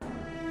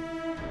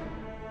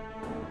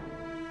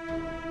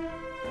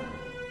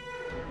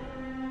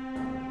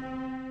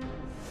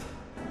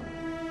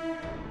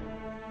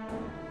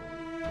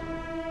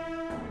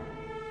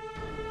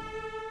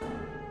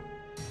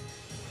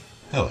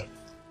Hello,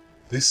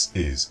 this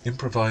is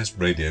Improvised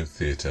Radio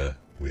Theatre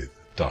with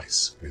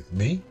Dice, with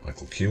me,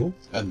 Michael Kuehl.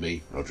 And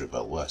me, Roger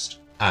Bell West.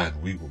 And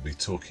we will be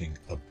talking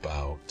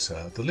about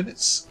the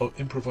limits of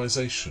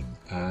improvisation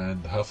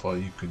and how far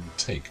you can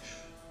take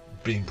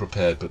being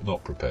prepared but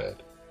not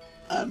prepared.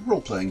 And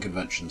role-playing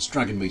conventions.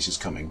 Dragon Meet is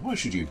coming. Why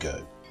should you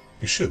go?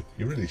 You should,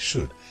 you really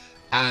should.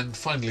 And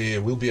finally,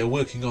 we'll be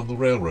working on the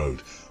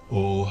railroad,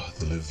 or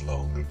the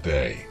livelong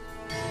day.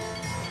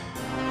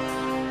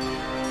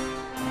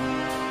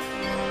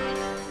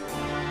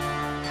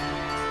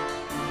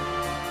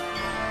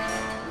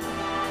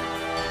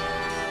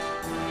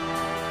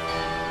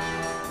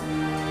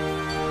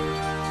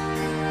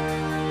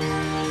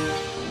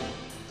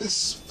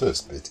 This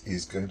first bit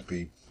is going to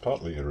be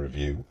partly a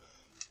review,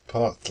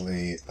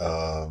 partly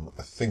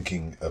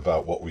thinking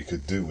about what we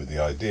could do with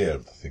the idea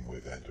of the thing we're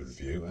going to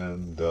review,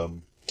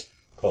 and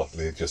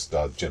partly just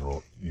our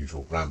general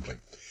usual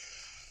rambling.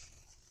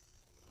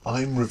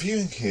 I'm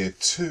reviewing here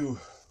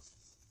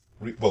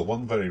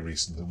one very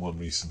recent and one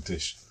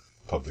recent-ish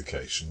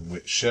publication,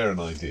 which share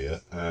an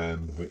idea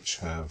and which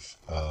have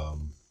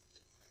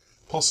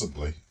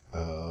possibly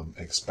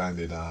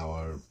expanded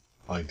our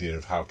idea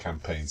of how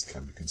campaigns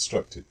can be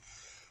constructed.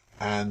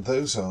 And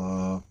those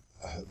are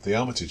the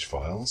Armitage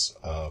Files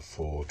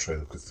for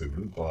Trail of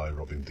Cthulhu by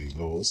Robin D.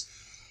 Laws,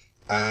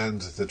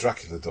 and the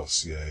Dracula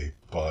Dossier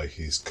by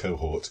his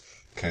cohort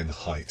Ken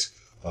Hite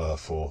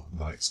for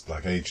Night's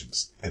Black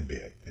Agents,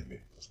 NBA, I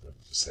was going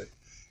to say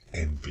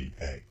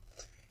NBA.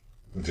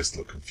 They'll just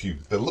look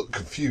confused. They'll look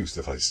confused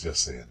if I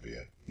just say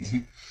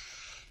NBA.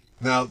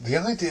 Now, the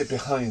idea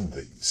behind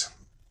these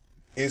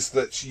is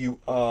that you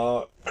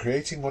are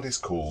creating what is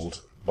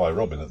called, by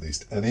Robin at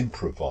least, an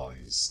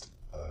improvised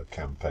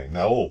campaign.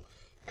 Now, all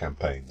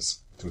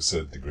campaigns, to a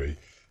certain degree,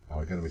 and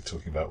we're going to be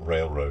talking about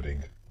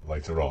railroading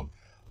later on,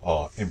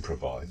 are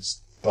improvised,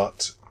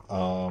 but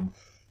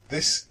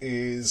this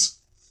is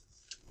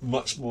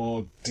much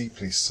more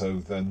deeply so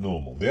than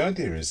normal. The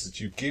idea is that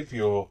you give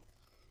your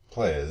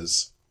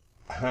players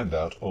a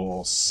handout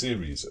or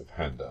series of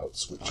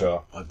handouts, which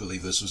I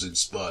believe this was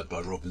inspired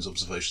by Robin's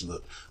observation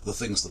that the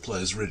things the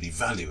players really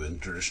value in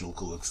traditional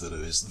Call of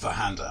Cthulhu is the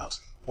handout.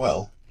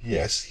 Well,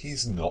 yes,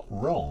 he's not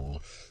wrong.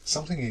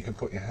 Something you can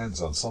put your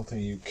hands on, something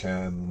you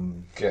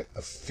can get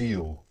a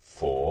feel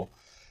for,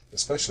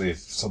 especially if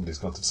somebody's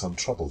gone to some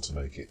trouble to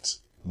make it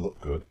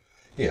look good.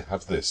 Here,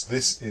 have this.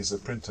 This is a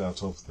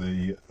printout of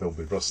there'll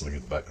be rustling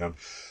in the background.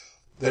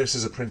 This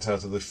is a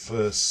printout of the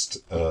first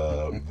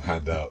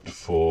handout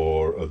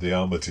for the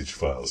Armitage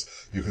Files.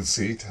 You can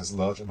see it has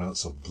large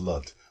amounts of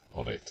blood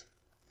on it.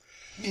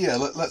 Yeah,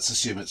 let's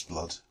assume it's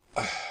blood.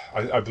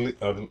 I believe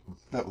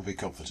that would be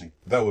comforting.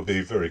 That would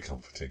be very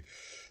comforting.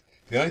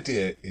 The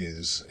idea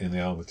is, in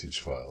the Armitage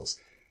Files,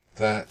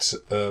 that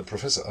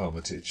Professor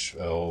Armitage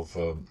of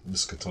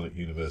Miskatonic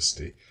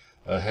University,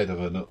 head of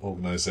an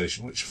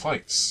organisation which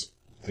fights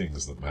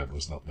things that man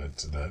was not meant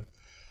to know,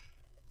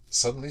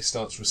 suddenly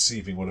starts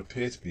receiving what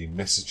appear to be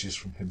messages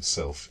from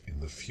himself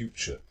in the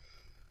future,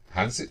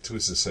 hands it to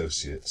his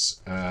associates,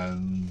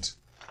 and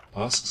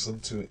asks them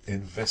to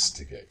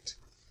investigate.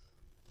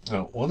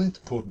 Now, one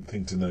important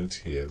thing to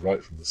note here,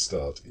 right from the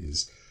start,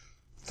 is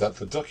that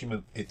the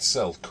document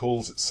itself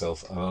calls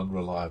itself an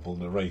unreliable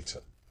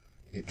narrator.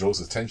 It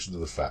draws attention to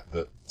the fact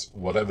that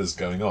whatever's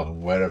going on,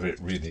 and wherever it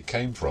really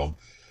came from,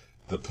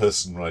 the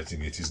person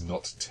writing it is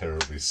not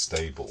terribly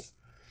stable.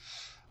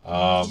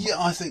 Yeah,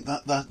 I think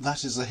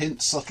that is a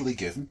hint subtly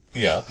given.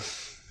 Yeah.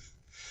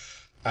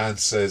 And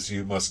says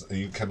you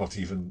cannot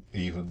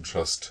even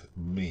trust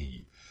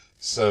me.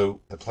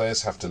 So the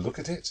players have to look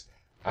at it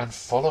and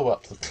follow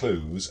up the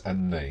clues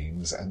and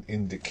names and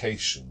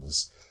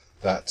indications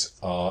that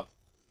are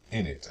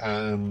in it.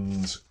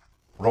 And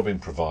Robin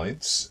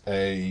provides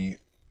a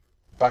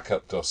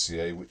backup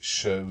dossier which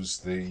shows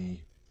the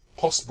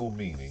possible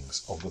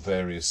meanings of the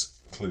various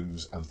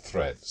clues and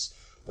threads,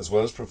 as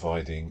well as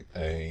providing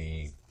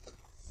a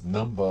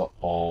number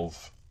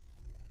of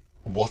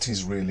what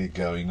is really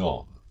going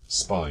on,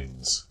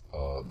 spines,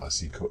 as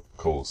he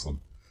calls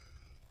them,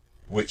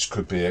 which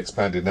could be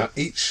expanded. Now,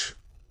 each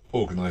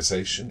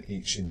organisation,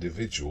 each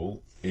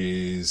individual,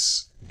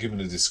 is given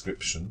a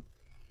description,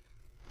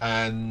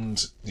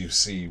 and you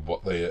see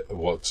what they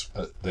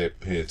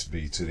appear to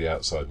be to the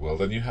outside world,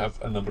 and you have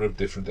a number of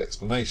different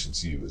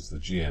explanations. You, as the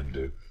GM,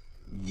 do.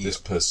 Yep. This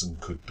person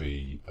could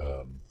be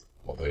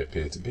what they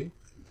appear to be.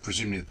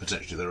 Presumably,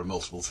 potentially, there are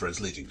multiple threads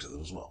leading to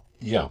them as well.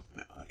 Yeah.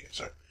 Okay,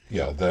 sorry.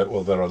 Yeah,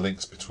 there are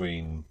links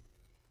between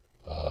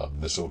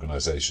this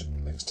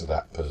organisation, links to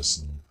that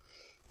person,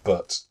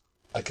 but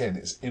again,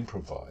 it's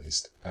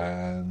improvised,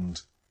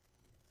 and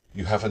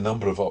you have a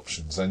number of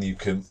options, and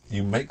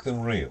you make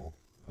them real.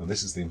 And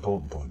this is the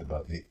important point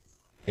about the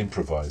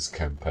improvised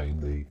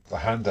campaign, the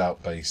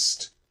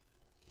handout-based,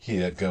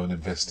 here, go and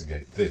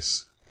investigate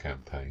this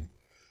campaign.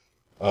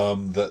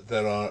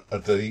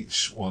 That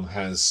each one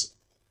has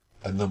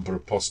a number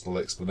of possible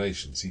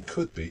explanations. He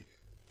could be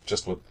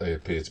just what they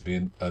appear to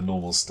be, a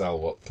normal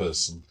stalwart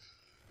person.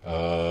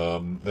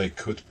 They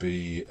could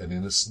be an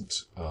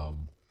innocent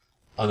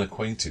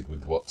unacquainted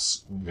with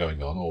what's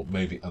going on, or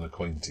maybe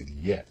unacquainted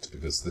yet,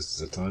 because this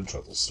is a time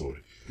travel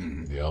story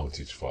in the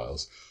Armitage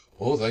Files,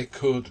 or they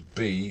could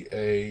be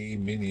a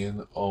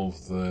minion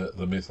of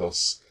the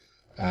mythos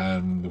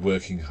and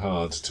working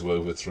hard to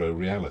overthrow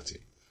reality.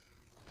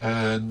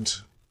 And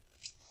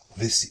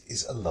this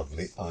is a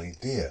lovely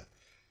idea.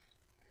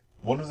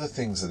 One of the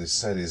things that is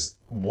said is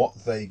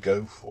what they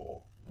go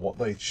for, what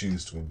they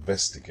choose to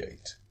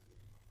investigate,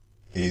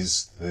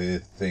 is the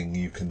thing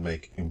you can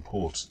make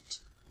important.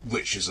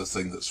 Which is a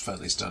thing that's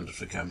fairly standard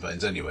for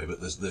campaigns anyway,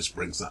 but this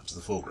brings that to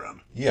the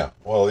foreground. Yeah,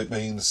 well, it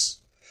means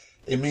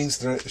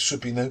there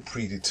should be no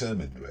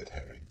predetermined red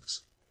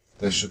herrings.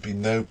 There should be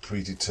no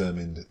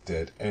predetermined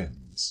dead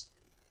ends.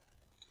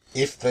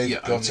 If they've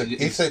got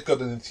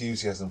an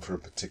enthusiasm for a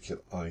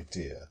particular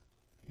idea,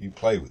 you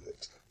play with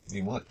it.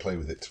 You might play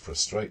with it to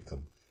frustrate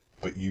them,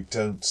 but you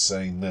don't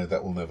say, no,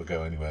 that will never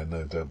go anywhere,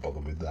 no, don't bother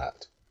with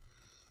that.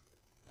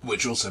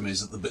 Which also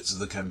means that the bits of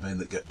the campaign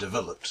that get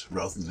developed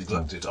rather than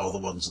neglected are the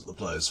ones that the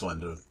players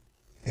find are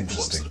the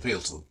ones that appeal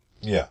to them.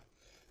 Yeah.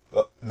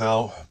 But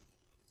now,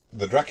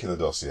 the Dracula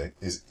dossier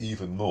is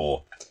even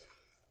more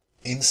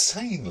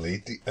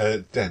insanely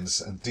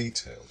dense and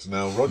detailed.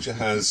 Now, Roger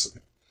has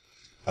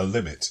a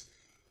limit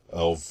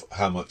of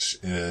how much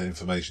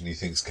information he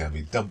thinks can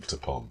be dumped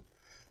upon.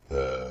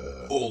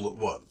 All at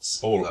once.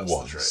 All That's at the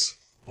once. trick.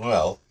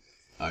 Well,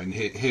 I mean,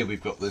 here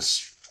we've got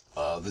this.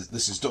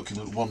 This is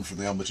document 1 from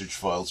the Armitage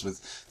Files with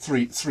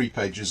three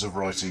pages of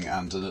writing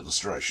and an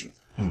illustration.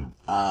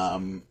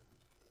 And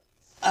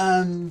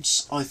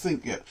I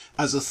think,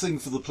 as a thing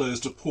for the players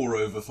to pore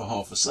over for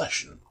half a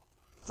session,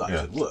 that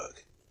could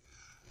work.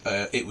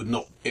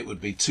 It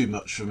would be too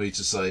much for me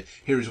to say,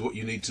 here is what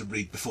you need to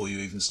read before you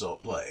even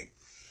start playing.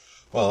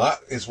 Well, that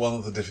is one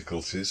of the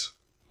difficulties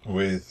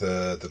with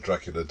the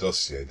Dracula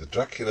dossier. The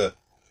Dracula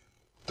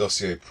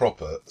dossier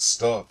proper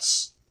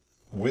starts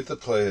with the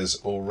players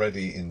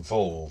already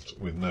involved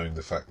with knowing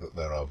the fact that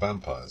there are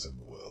vampires in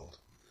the world,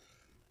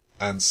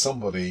 and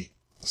somebody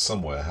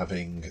somewhere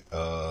having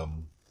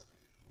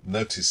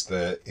noticed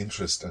their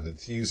interest and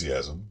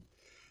enthusiasm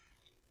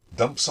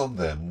dumps on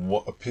them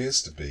what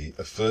appears to be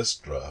a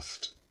first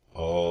draft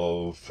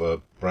of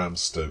Bram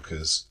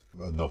Stoker's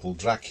novel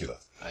Dracula.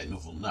 A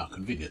novel now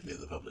conveniently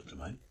in the public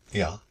domain.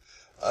 Yeah.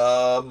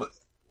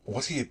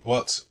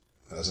 What,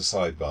 as a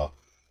sidebar,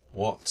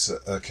 what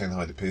Ken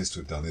Hyde appears to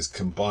have done is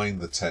combine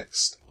the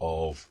text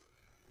of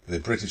the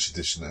British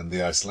edition and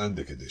the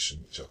Icelandic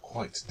edition, which are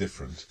quite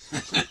different,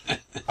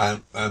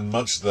 and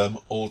merged them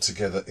all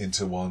together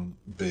into one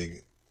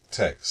big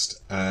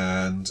text,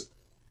 and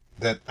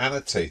then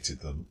annotated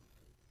them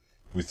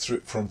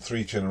from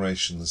 3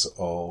 generations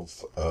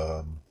of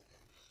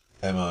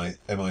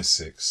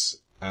MI6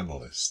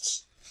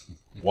 analysts.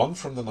 One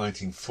from the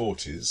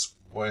 1940s,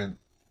 when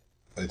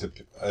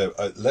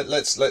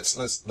let's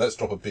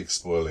drop a big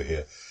spoiler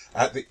here.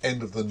 At the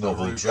end of the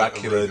novel,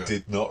 Dracula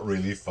did not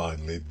really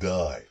finally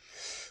die.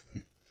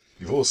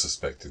 You've all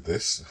suspected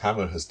this.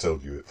 Hammer has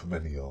told you it for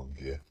many long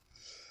years.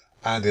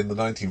 And in the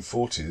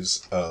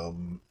 1940s,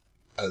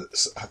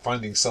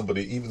 finding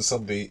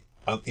somebody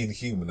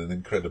inhuman and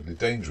incredibly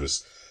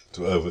dangerous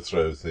to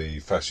overthrow the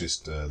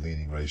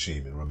fascist-leaning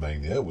regime in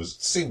Romania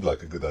seemed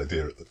like a good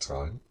idea at the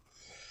time.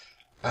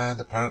 And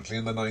apparently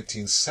in the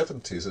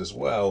 1970s as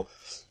well,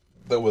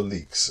 there were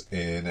leaks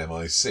in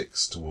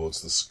MI6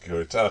 towards the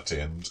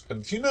Securitate,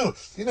 and you know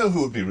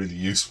who would be really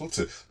useful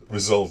to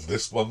resolve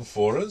this one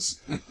for us?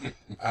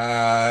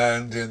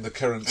 And in the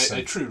current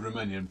a true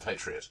Romanian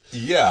patriot.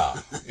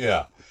 Yeah.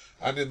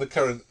 And in the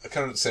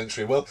current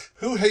century, well,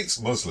 who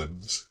hates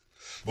Muslims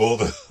more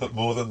than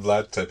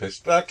Vlad Tepes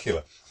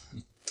Dracula?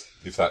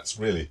 If that's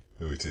really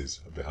who it is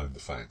behind the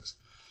fangs.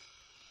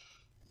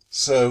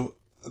 So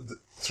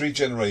 3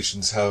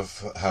 generations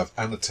have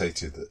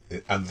annotated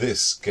it, and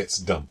this gets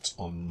dumped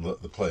on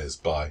the players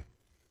by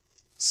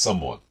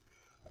someone.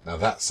 Now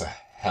that's a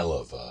hell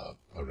of a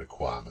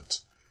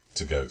requirement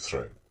to go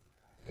through.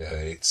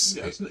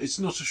 It's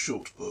not a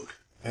short book,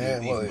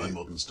 even by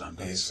modern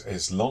standards.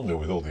 It's longer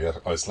with all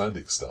the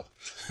Icelandic stuff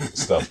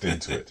stuffed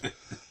into it.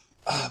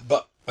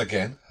 But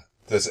again,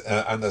 there's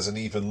an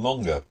even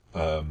longer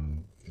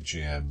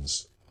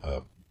GM's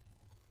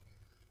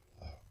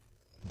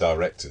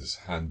director's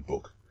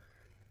handbook,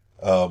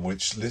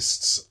 which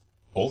lists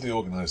all the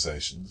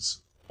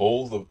organisations,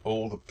 all the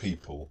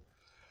people.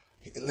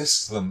 It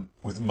lists them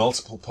with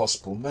multiple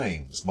possible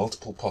names,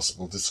 multiple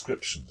possible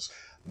descriptions,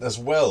 as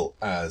well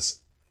as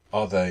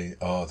are they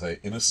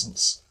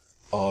innocents?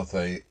 Are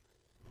they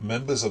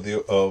members of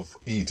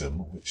Edom,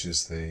 which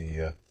is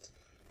the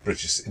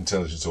British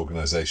intelligence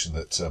organisation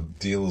that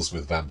deals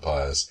with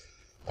vampires,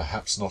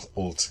 perhaps not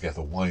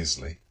altogether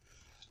wisely?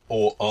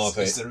 Or are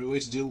they? Is there a way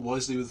to deal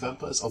wisely with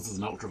vampires other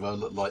than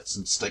ultraviolet lights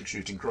and stake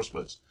shooting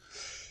crossbows?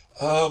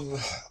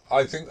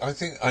 I think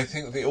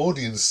the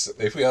audience,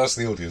 if we ask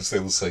the audience, they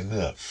will say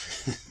no.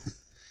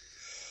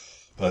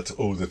 But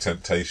all the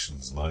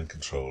temptations, mind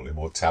control,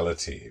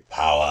 immortality,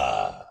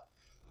 power,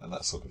 and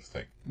that sort of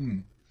thing.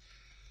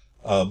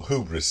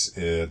 Hubris,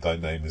 thy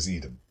name is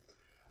Edom.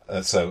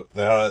 So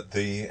there are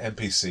the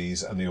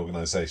NPCs and the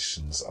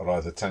organisations are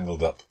either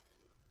tangled up,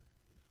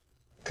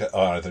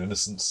 are either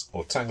innocents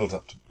or tangled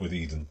up with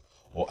Eden,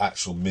 or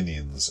actual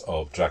minions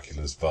of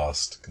Dracula's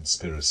vast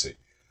conspiracy.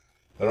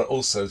 There are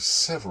also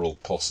several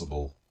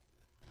possible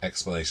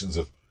explanations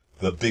of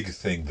the big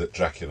thing that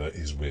Dracula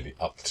is really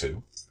up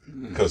to,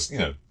 because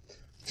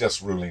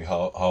just ruling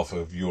half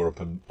of Europe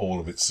and all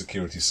of its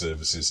security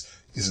services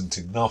isn't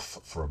enough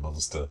for a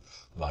monster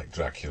like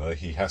Dracula.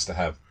 He has to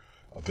have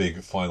a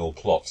big final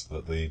plot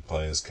that the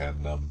players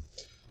can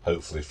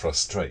hopefully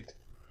frustrate.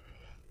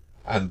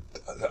 And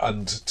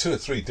 2 or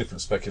 3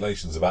 different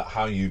speculations about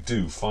how you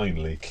do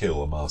finally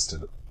kill a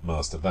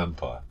master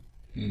vampire.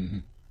 Mm-hmm.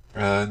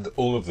 And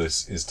all of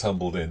this is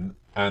tumbled in,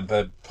 and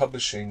they're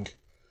publishing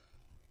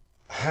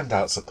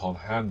handouts upon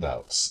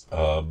handouts.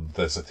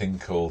 There's a thing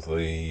called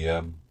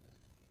the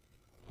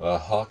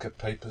Harker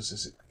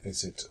Papers,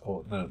 is it?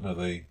 Or no,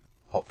 the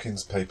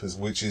Hopkins Papers,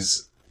 which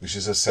is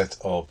a set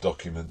of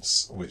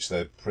documents which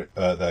they're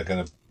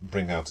going to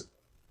bring out.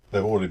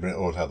 They've already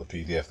brought out the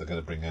PDF. They're going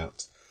to bring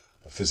out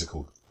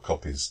physical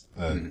copies,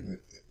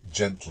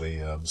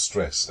 gently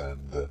stressed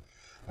and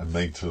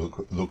made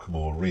to look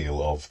more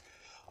real of,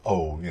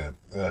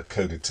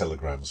 coded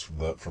telegrams from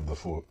the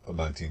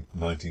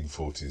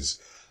 1940s,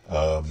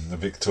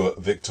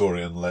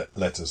 Victorian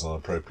letters on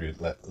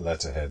appropriate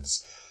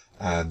letterheads,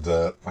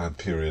 and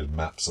period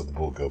maps of the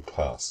Burgo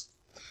Pass.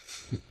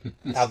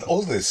 Now,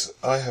 all this,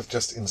 I have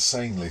just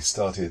insanely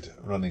started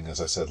running,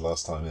 as I said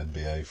last time,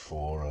 NBA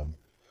for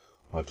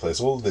my place.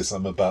 All this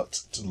I'm about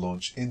to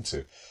launch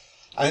into.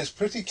 And it's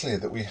pretty clear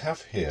that we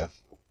have here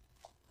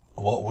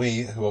what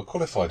we, who are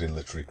qualified in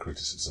literary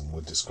criticism,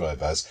 would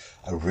describe as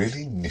a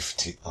really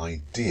nifty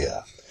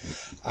idea.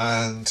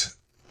 And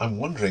I'm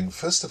wondering,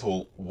 first of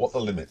all, what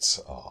the limits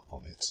are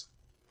on it.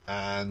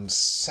 And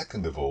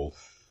second of all,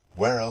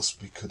 where else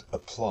we could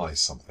apply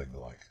something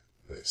like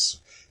this.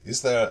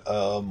 Is there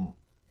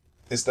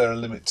a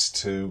limit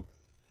to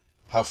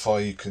how far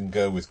you can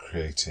go with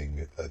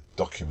creating a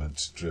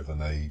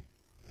document-driven, a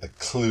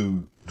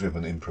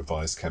clue-driven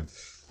improvised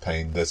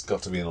campaign? There's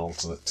got to be an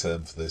alternate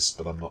term for this,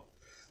 but I'm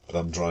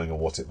drawing on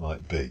what it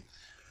might be.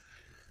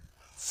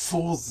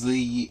 For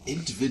the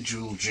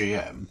individual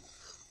GM,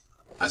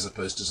 as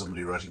opposed to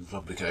somebody writing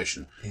for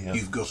publication,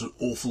 you've got an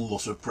awful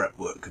lot of prep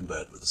work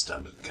compared with a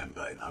standard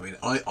campaign. I mean,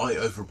 I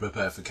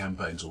over-prepare for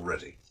campaigns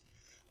already.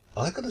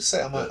 I've got to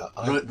say,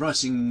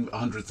 writing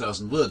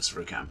 100,000 words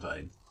for a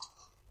campaign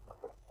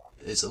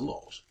is a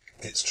lot.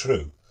 It's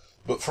true.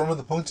 But from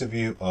the point of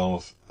view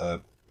of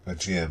a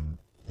GM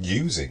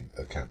using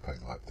a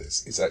campaign like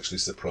this, it's actually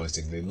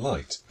surprisingly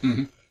light.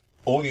 Mm-hmm.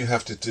 All you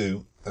have to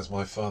do, as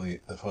my father,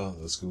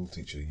 the school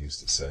teacher, used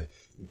to say,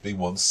 be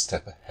one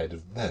step ahead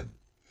of them.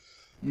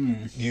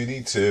 You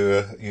need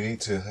to.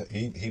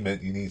 He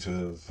meant you need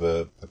to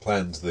have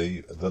planned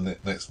the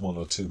next 1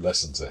 or 2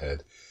 lessons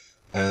ahead,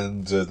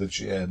 and the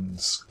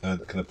GMs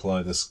can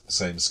apply the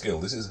same skill.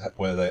 This is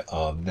where they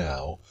are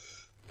now,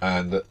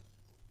 and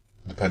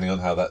depending on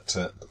how that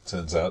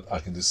turns out, I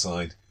can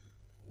decide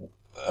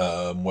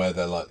where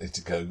they're likely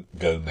to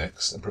go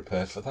next and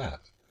prepare for that.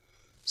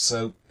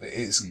 So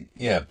it's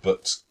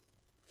but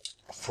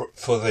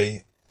for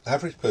the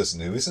average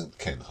person who isn't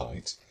Ken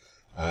Hite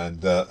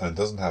and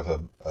doesn't have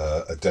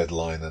a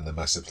deadline and a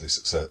massively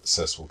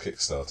successful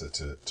Kickstarter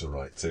to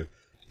write to,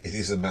 it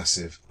is a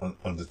massive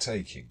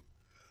undertaking.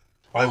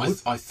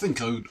 I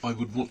think I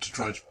would want to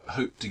try to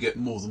hope to get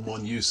more than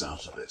one use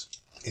out of it.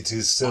 It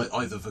is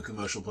either for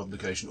commercial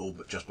publication or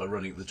just by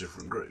running it with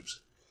different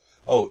groups.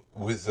 Oh,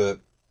 with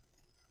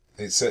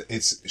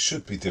it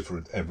should be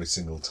different every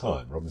single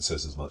time. Robin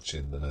says as much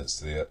in the notes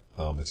to the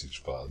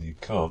Armitage file. You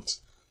can't.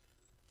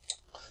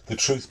 The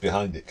truth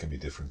behind it can be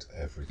different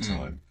every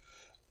time,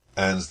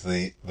 and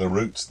the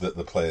route that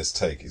the players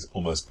take is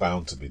almost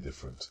bound to be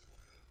different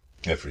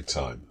every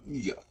time.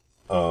 Yeah.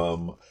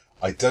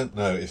 I don't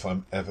know if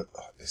I'm ever.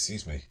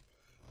 Excuse me.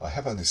 I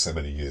have only so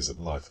many years of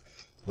life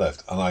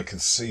left, and I can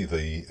see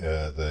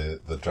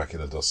the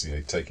Dracula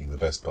dossier taking the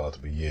best part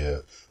of a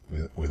year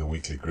with a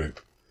weekly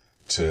group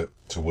to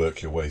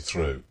work your way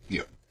through.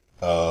 Yeah.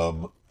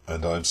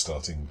 And I'm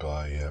starting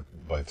by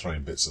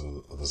throwing bits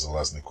of the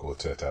Zelazny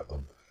Quartet at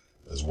them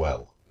as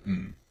well.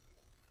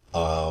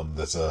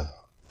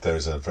 There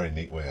is a very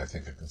neat way I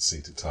think I can see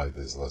to tie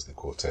the Zelazny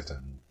Quartet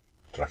and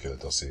Dracula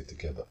dossier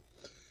together.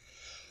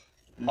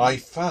 I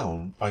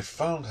found,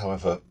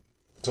 however,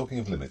 talking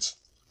of limits,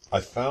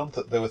 I found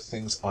that there were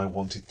things I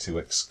wanted to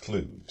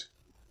exclude.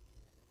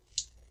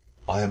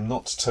 I am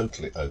not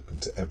totally open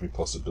to every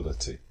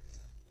possibility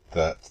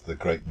that the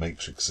great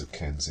matrix of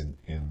Ken's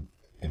in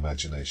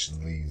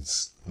imagination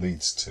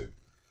leads to,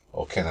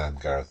 or Ken and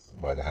Gareth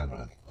Ryder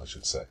Hanrahan, I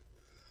should say.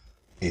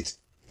 It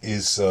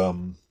is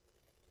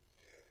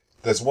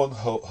there's one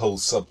whole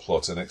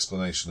subplot, an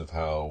explanation of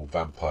how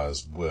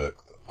vampires work.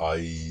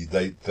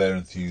 They're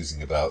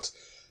enthusing about,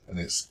 and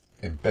it's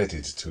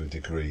embedded to a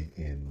degree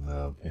in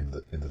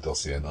the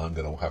dossier, and I'm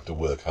going to have to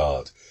work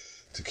hard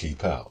to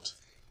keep out.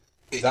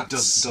 It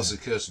does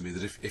occur to me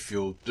that if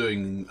you're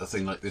doing a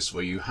thing like this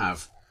where you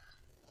have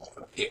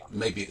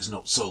maybe it's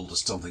not sold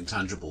as something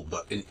tangible,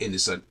 but in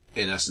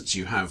essence,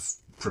 you have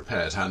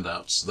prepared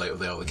handouts. They are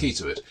the key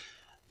to it.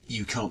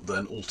 You can't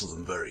then alter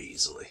them very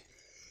easily.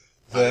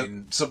 I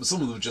mean, some of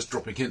them are just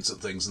dropping hints at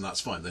things, and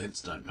that's fine. The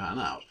hints don't pan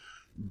out.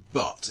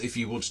 But if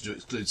you wanted to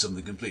exclude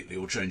something completely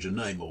or change a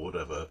name or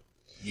whatever,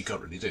 you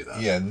can't really do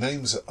that. Yeah,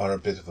 names are a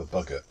bit of a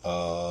bugger.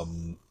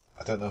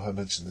 I don't know if I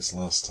mentioned this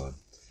last time,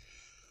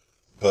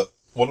 but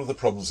one of the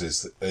problems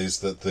is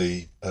that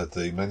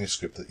the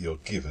manuscript that you're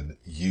given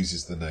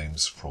uses the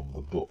names from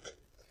the book.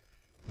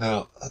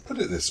 Now, I'll put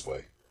it this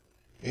way.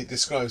 It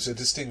describes a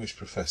distinguished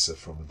professor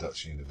from a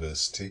Dutch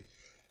university,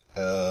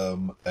 a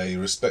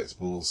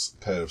respectable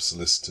pair of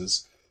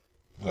solicitors,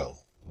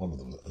 well, one of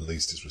them at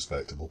least is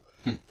respectable,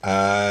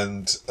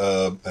 and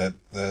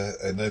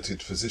a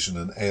noted physician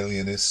and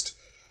alienist,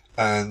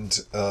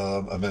 and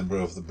a member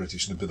of the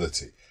British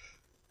nobility.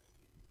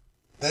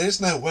 There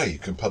is no way you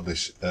can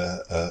publish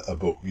a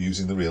book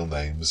using the real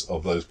names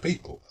of those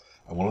people.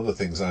 And one of the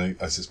things I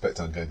suspect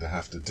I'm going to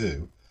have to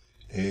do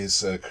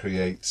is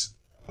create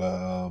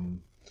a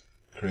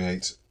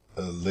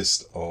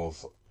list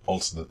of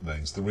alternate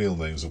names, the real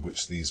names of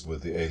which these were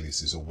the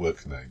aliases or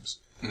work names.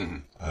 Mm-hmm.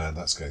 And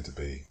that's going to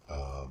be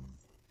a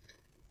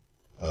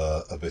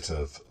bit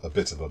of a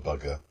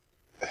bugger.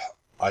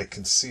 I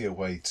can see a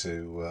way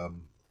to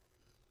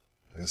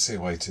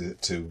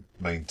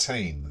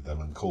maintain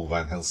them and call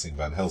Van Helsing,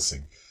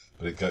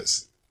 but it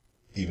gets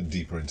even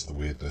deeper into the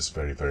weirdness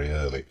very, very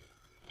early.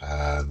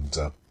 And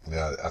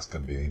that's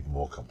going to be an even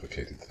more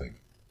complicated thing.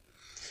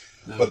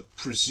 Now, but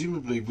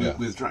presumably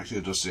with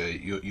Dracula Dossier,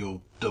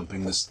 you're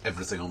dumping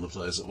everything on the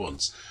players at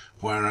once.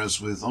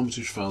 Whereas with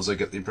Armitage Files, I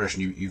get the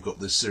impression you've got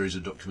this series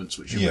of documents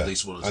which you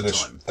release one at a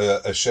time.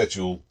 A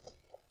schedule,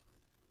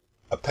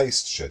 a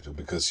paced schedule,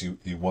 because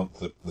you want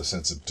the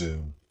sense of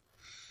doom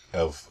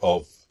of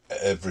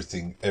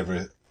everything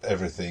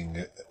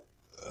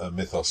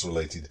mythos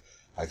related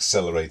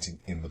accelerating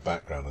in the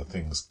background and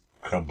things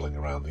crumbling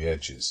around the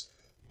edges.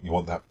 You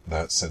want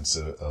that sense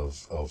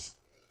of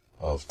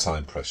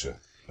time pressure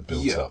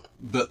built up.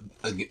 But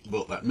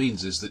what that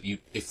means is that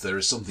if there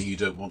is something you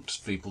don't want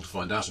people to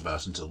find out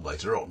about until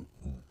later on,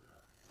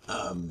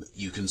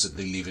 you can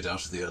simply leave it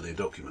out of the earlier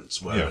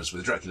documents. Whereas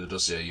with Dracula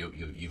Dossier,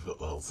 you've got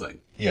the whole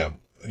thing. Yeah,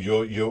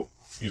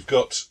 you've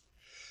got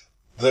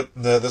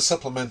the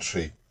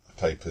supplementary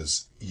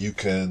papers. You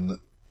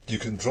can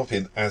drop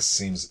in as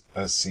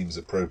seems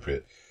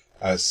appropriate,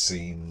 as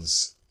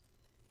seems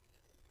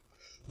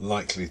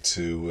likely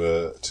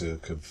to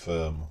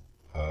confirm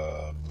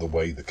the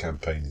way the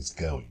campaign is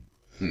going.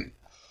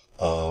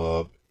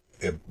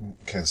 It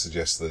can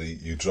suggest that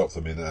you drop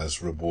them in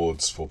as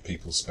rewards for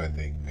people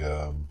spending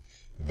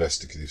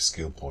investigative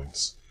skill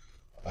points.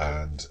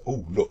 And,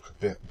 oh, look,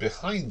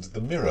 behind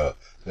the mirror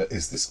there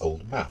is this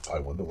old map. I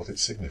wonder what it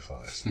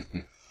signifies.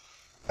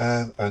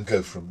 and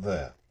go from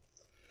there.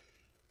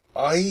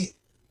 I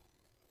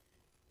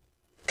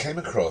came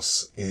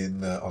across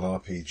on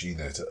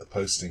RPGNet a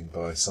posting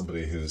by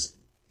somebody who's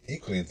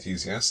equally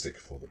enthusiastic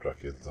for the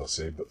Dracula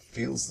Dossier, but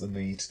feels the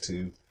need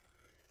to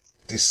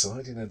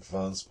decide in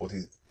advance what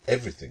is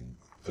everything,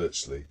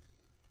 virtually,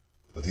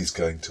 that he's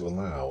going to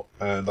allow.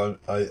 And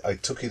I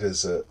took it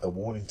as a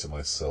warning to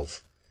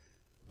myself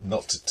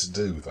not to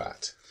do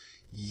that.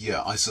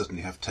 Yeah, I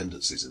certainly have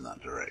tendencies in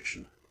that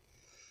direction.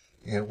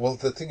 Yeah, well,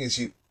 the thing is,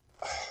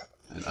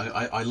 And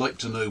I like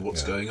to know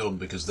what's going on,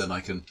 because then I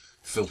can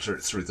filter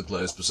it through the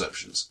player's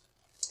perceptions.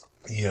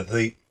 Yeah,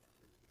 the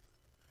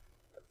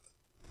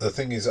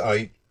thing is,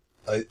 I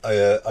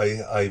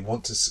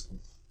want to.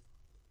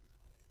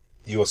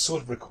 You are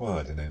sort of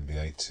required in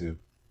NBA to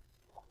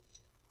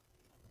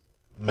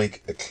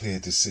make a clear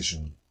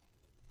decision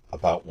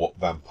about what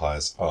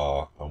vampires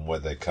are and where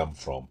they come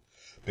from,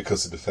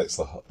 because it affects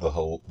the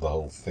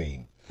whole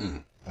theme.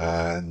 Mm.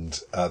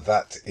 And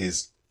that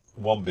is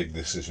one big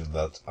decision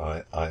that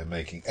I am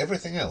making.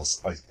 Everything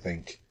else, I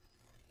think,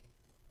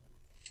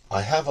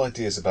 I have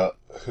ideas about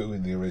who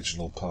in the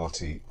original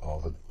party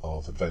of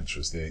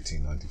adventurers, the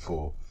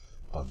 1894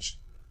 bunch,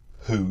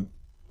 who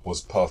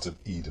was part of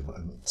Edom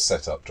and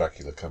set up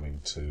Dracula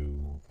coming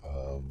to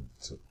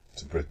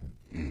Britain,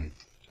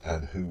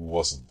 and who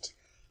wasn't.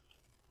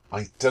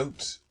 I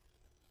don't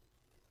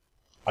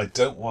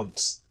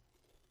want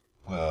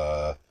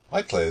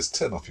my players,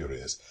 turn off your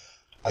ears.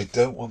 I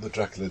don't want the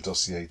Dracula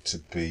Dossier to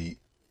be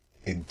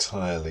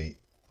entirely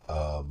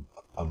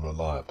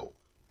unreliable.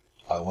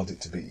 I want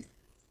it to be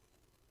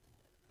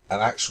an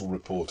actual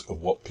report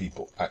of what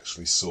people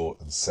actually saw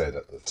and said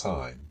at the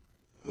time.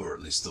 Or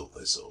at least thought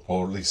they saw.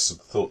 Or at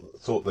least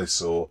thought they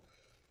saw.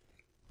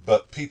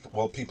 But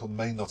while people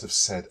may not have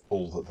said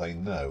all that they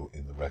know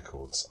in the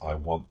records, I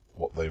want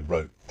what they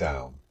wrote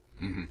down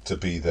to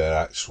be their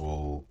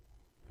actual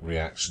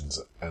reactions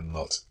and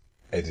not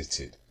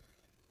edited.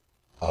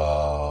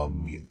 The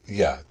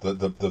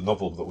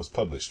novel that was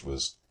published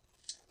was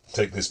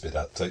take this bit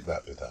out, take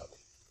that bit out.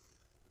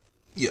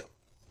 Yeah.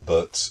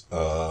 But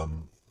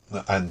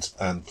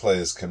and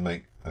players can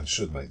make and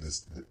should make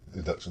this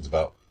deductions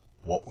about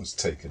what was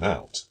taken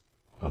out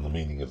and the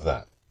meaning of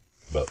that.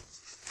 But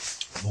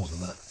more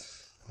than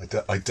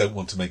that. I don't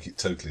want to make it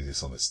totally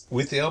dishonest.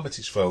 With the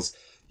Armitage Files,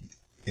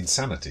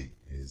 insanity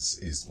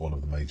is one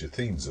of the major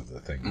themes of the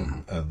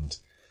thing, and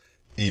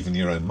even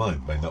your own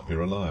mind may not be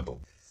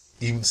reliable.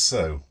 Even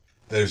so,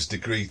 there's a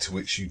degree to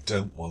which you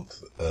don't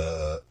want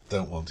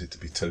it to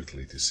be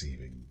totally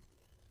deceiving.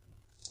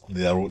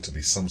 There ought to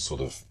be some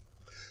sort of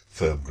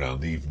firm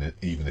ground,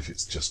 even if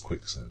it's just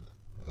quicksand.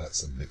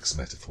 That's a mixed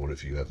metaphor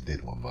if you ever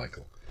did one,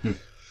 Michael.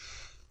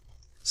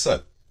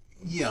 So,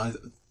 yeah.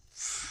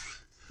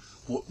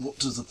 What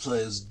do the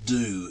players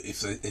do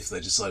if they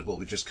decide, well,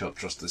 we just can't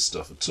trust this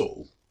stuff at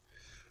all?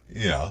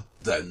 yeah,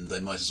 Then they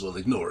might as well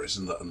ignore it,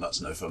 and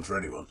that's no fun for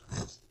anyone.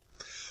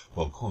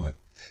 well, quite.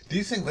 Do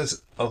you think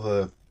there's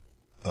other,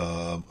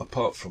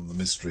 apart from the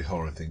mystery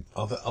horror thing,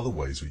 are there other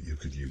ways where you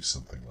could use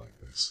something like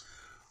this?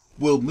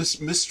 Well,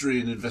 mystery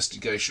and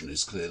investigation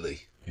is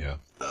clearly Yeah.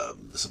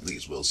 something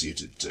it's well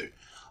suited to.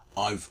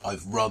 I've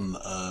run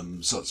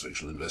science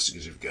fiction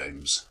investigative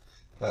games,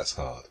 That's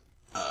hard.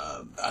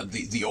 and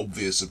the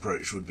obvious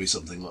approach would be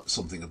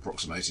something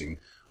approximating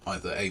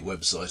either a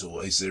website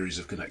or a series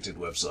of connected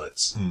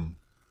websites.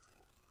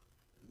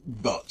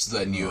 But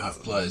then you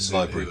have players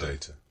Library who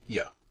data.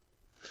 yeah.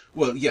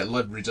 Well, yeah,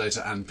 library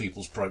data and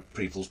people's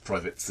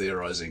private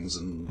theorisings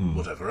and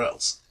whatever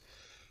else.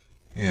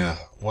 Yeah,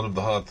 one of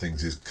the hard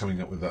things is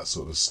coming up with that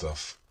sort of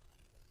stuff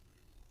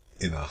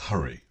in a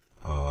hurry.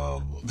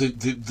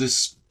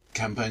 This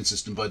campaign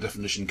system, by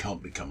definition,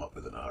 can't be come up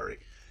with in a hurry.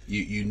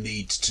 You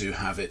need to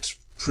have it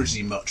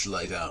pretty much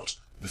laid out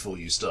before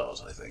you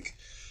start, I think.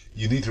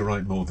 You need to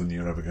write more than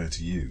you're ever going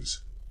to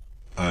use,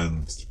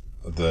 and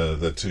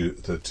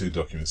the two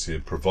documents here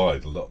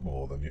provide a lot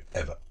more than you're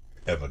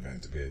ever going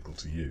to be able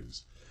to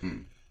use.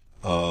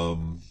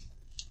 And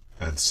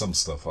some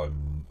stuff I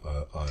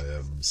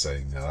am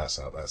saying, no, that's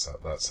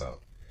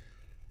out.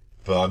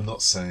 But I'm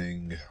not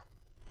saying,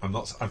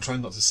 I'm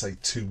trying not to say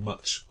too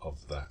much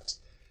of that.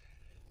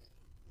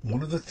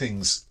 One of the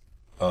things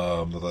I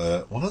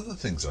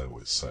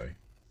always say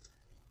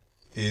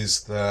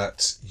is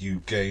that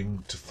you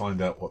game to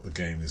find out what the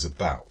game is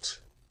about.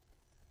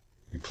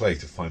 You play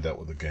to find out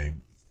what the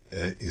game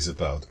is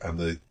about, and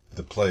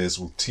the players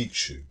will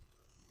teach you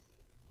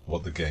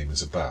what the game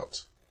is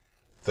about.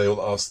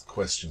 They'll ask the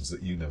questions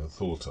that you never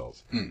thought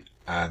of,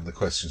 and the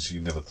questions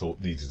you never thought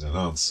needed an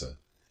answer.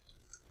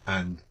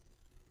 And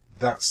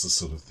that's the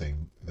sort of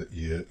thing that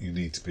you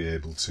need to be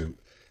able to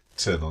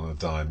turn on a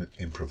dime,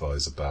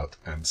 improvise about,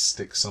 and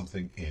stick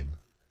something in,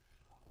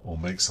 or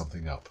make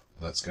something up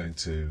that's going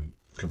to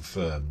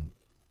confirm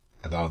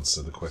and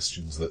answer the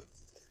questions that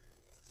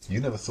you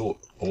never thought,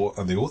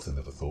 and the author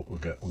never thought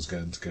was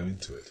going to go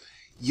into it.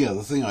 Yeah,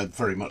 the thing I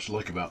very much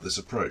like about this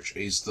approach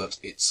is that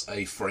it's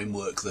a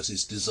framework that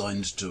is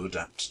designed to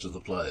adapt to the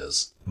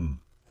players.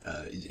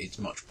 It's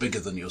much bigger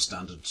than your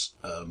standard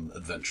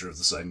adventure of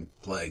the same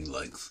playing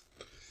length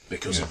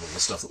because of all the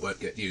stuff that won't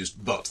get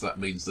used, but that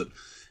means that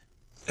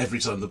every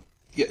time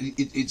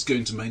it's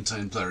going to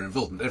maintain player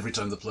involvement. Every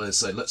time the players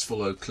say, let's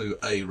follow clue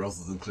A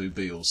rather than clue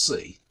B or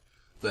C,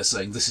 they're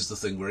saying, this is the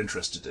thing we're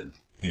interested in.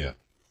 Yeah.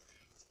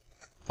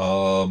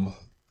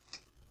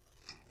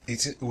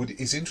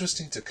 It's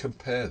interesting to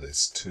compare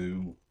this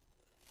to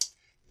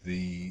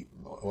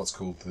what's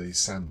called the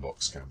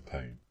Sandbox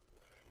campaign,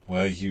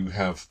 where you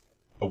have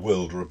a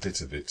world or a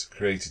bit of it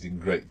created in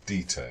great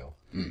detail,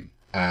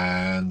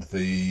 and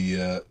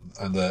the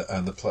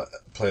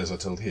players are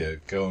told,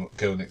 here, go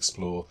and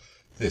explore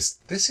this.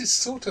 This is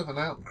sort of an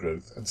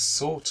outgrowth and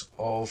sort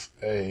of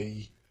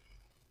a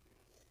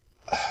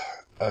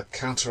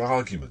counter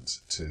argument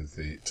to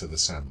the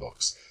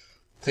Sandbox.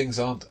 Things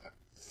aren't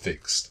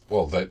fixed.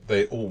 Well,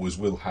 they always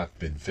will have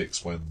been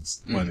fixed when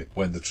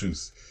the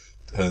truth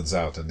turns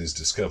out and is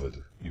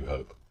discovered, you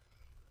hope.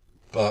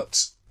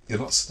 But you're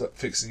not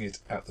fixing it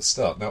at the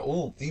start.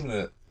 Now, even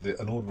an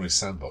ordinary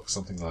sandbox,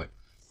 something like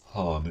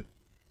Harn,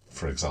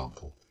 for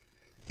example,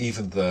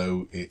 even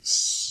though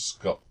it's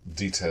got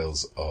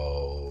details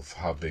of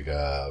how big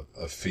a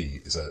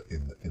fee is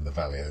in the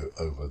valley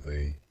over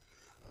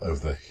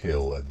the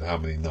hill and how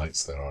many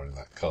knights there are in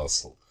that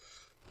castle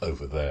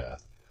over there,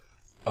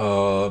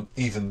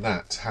 even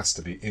that has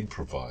to be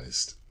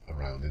improvised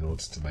around in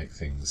order to make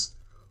things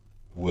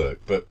work.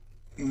 But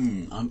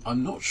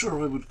I'm not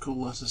sure I would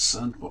call that a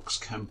sandbox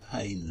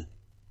campaign,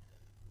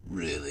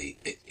 really.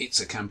 It's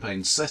a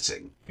campaign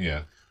setting.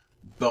 Yeah.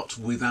 But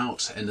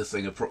without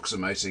anything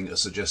approximating a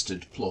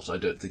suggested plot, I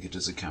don't think it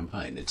is a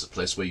campaign. It's a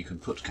place where you can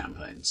put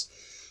campaigns.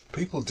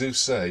 People do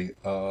say,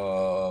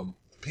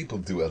 people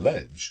do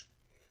allege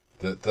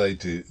that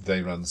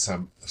they run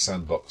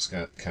sandbox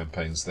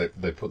campaigns.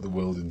 They put the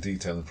world in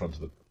detail in front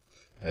of the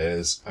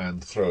players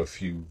and throw a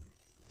few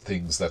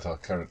things that are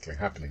currently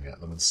happening at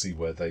them and see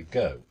where they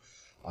go.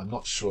 I'm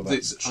not sure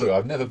that's true.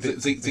 I've never been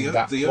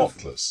that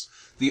plotless.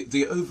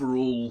 The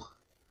overall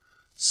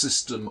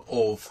system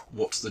of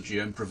what the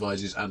GM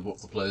provided and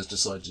what the players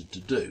decided to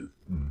do,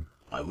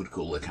 I would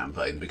call a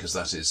campaign, because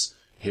that is,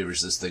 here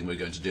is this thing we're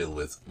going to deal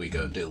with, we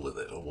go and deal with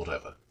it, or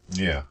whatever.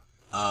 Yeah.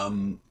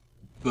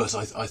 But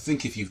I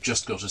think if you've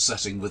just got a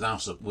setting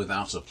without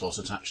a plot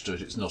attached to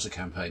it, it's not a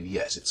campaign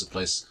yet. It's a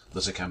place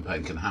that a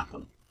campaign can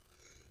happen.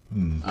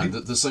 And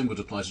the same would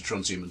apply to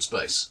Transhuman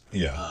Space.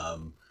 Yeah.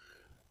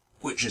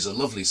 Which is a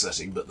lovely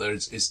setting, but there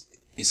is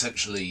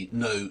essentially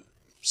no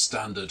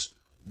standard,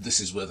 this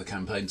is where the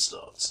campaign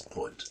starts,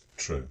 point.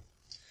 True.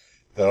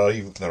 There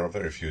are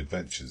very few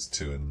adventures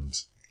too,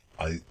 and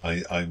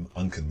I'm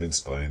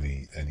unconvinced by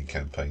any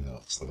campaign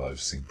arcs that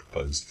I've seen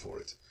proposed for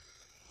it.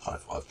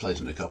 I've played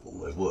in a couple,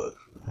 they've worked.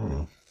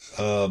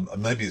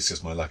 Maybe it's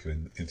just my lack of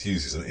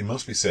enthusiasm. It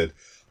must be said,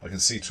 I can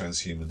see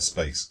Transhuman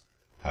Space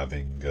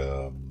having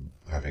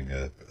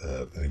an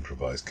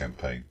improvised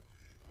campaign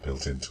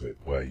built into it,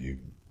 where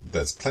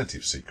there's plenty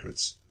of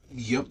secrets.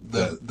 Yep,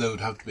 there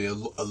would have to be a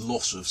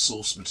lot of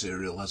source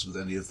material, as with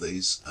any of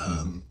these,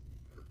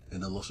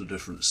 in a lot of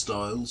different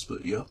styles,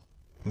 but yeah.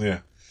 Yeah.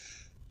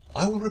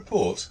 I will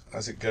report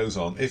as it goes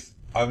on.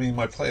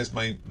 My players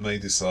may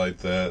decide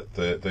that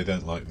they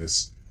don't like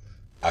this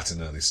at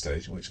an early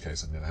stage, in which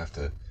case I'm going to have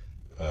to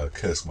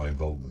curse my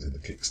involvement in the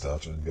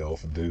Kickstarter and go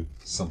off and do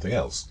something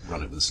else.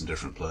 Run it with some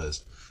different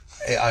players.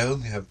 I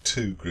only have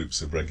 2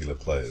 groups of regular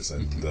players,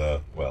 and,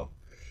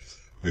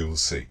 we will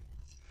see.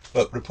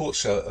 But reports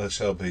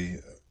shall be...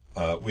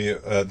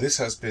 this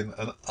has been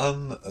an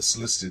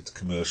unsolicited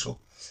commercial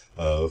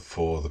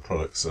for the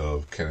products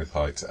of Kenneth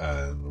Haight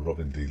and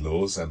Robin D.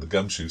 Laws and the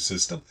Gumshoe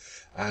system,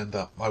 and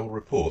I will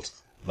report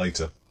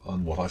later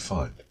on what I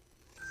find.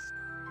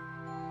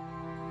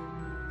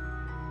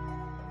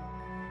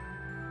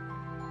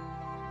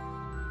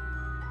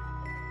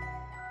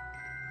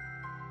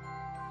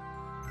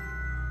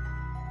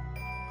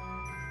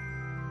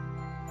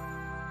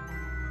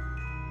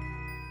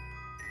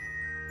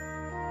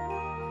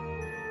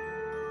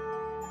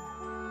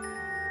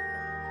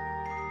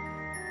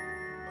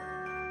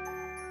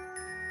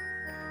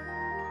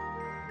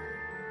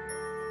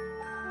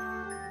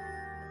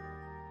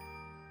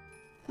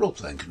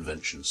 Role-playing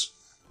conventions.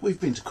 We've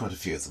been to quite a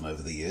few of them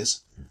over the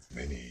years.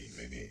 Many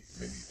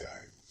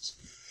times.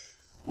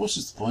 What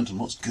is the point and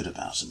what's good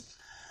about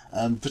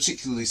them?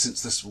 Particularly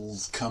since this will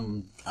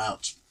come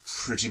out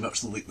pretty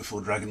much the week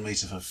before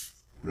Dragonmeet, if I've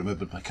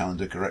remembered my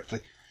calendar correctly.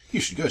 You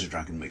should go to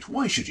Dragonmeet.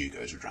 Why should you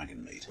go to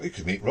Dragonmeet? We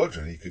could meet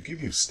Roger and he could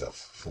give you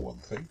stuff, for one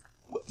thing.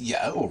 Well,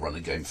 yeah, or run a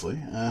game for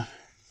you.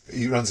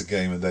 He runs a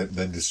game and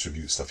then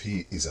distributes stuff.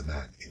 He is a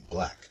man in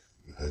black.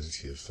 You heard it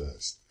here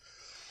first.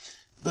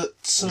 But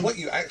what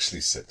you actually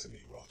said to me,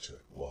 Roger,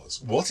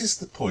 was, what is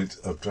the point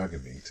of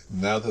Dragonmeet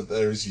now that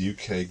there is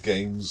UK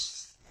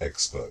Games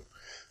Expo?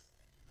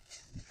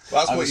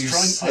 That's what you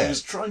said. I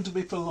was trying to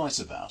be polite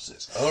about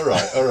it. All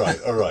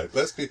right.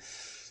 Let's be...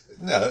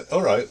 No,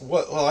 all right.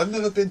 Well, I've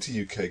never been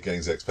to UK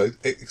Games Expo.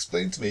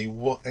 Explain to me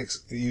what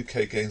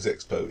UK Games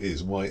Expo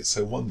is and why it's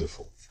so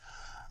wonderful.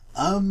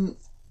 From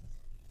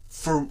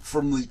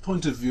the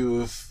point of view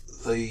of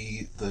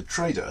the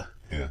trader,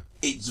 yeah,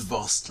 it's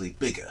vastly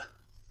bigger.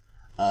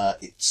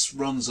 It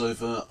runs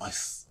over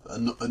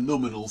a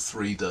nominal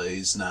 3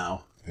 days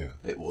now. Yeah.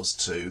 It was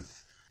 2.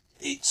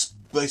 It's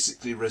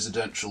basically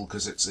residential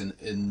because it's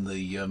in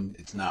the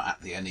it's now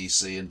at the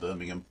NEC in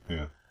Birmingham.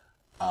 Yeah.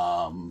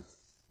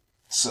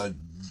 So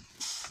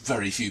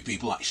very few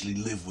people actually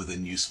live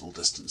within useful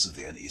distance of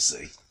the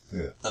NEC.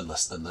 Yeah.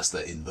 Unless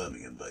they're in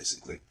Birmingham,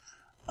 basically.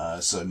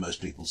 So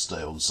most people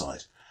stay on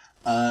site.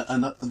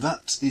 And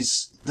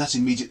that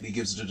immediately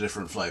gives it a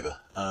different flavour.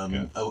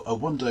 A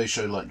one-day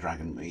show like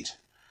Dragonmeet,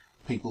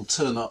 people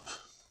turn up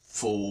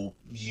for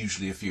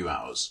usually a few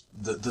hours.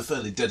 The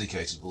fairly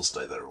dedicated will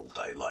stay there all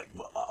day, like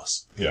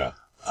us. Yeah.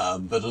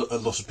 But a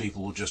lot of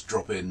people will just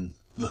drop in,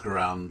 look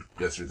around,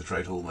 go through the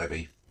trade hall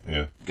maybe,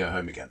 go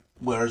home again.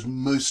 Whereas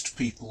most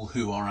people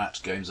who are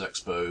at Games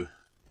Expo,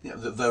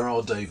 there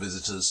are day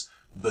visitors,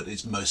 but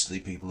it's mostly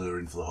people who are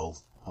in for the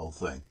whole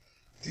thing.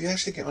 Do you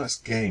actually get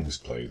much games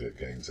played at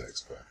Games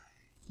Expo?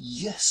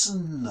 Yes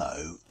and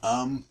no.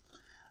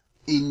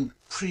 In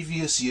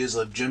previous years,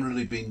 I've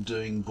generally been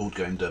doing board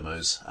game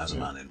demos as a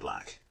man in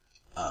black.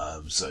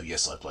 So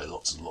yes, I play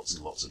lots and lots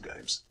and lots of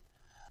games.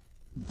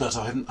 But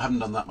I haven't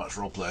done that much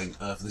role-playing.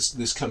 For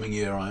this coming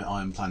year,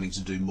 I am planning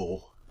to do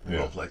more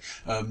role-playing.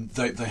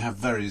 They have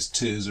various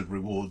tiers of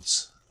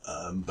rewards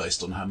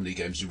based on how many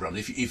games you run.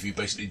 If you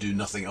basically do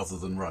nothing other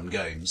than run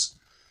games,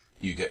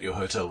 you get your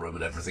hotel room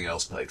and everything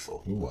else paid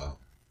for. Oh, wow.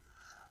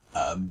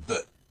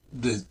 But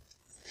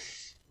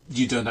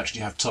you don't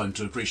actually have time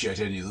to appreciate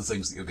any of the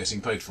things that you're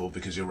getting paid for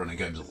because you're running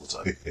games all the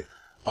time.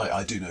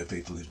 I do know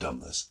people who've done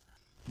this.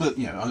 But,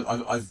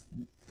 I've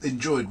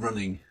enjoyed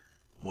running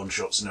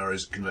one-shot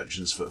scenarios at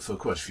conventions for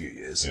quite a few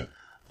years. Yeah.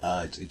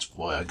 It's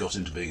why I got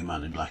into being a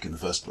man in black in the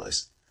first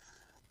place.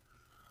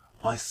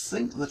 I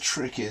think the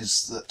trick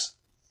is that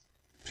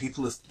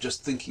people are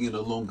just thinking in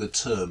a longer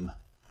term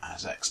at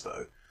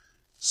Expo.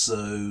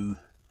 So,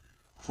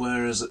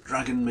 whereas at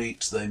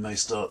Dragonmeet they may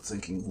start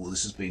thinking, well,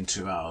 this has been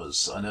 2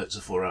 hours. I know it's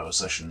a 4-hour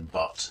session,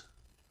 but...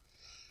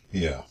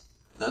 Yeah.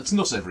 That's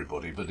not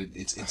everybody, but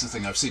it's a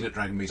thing I've seen at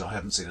Dragonmeet I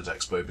haven't seen at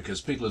Expo,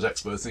 because people at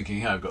Expo are thinking,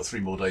 hey, I've got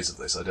 3 more days of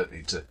this, I don't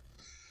need to...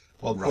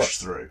 rush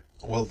through.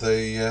 Well,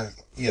 the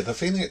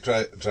feeling at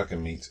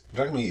Dragonmeet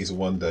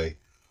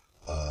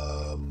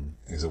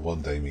is a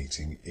one-day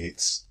meeting.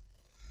 It's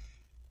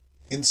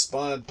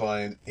inspired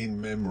by and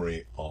in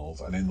memory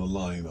of and in the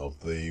line of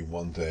the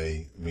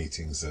one-day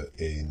meetings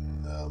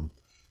in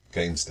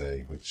Games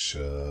Day, which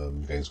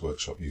Games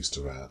Workshop used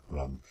to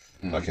run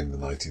back in the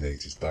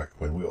 1980s, back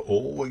when we were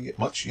all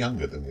much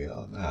younger than we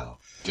are now.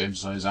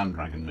 Games Days and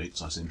Dragon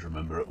Meets, I seem to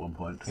remember at one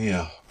point.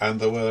 Yeah,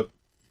 and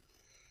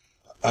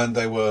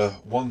they were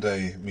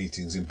one-day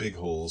meetings in big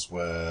halls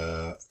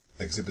where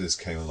exhibitors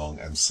came along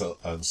and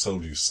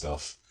sold you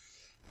stuff,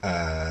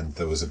 and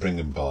there was a bring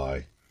and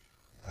buy,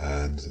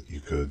 and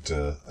you could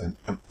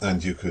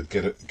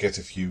get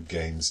a few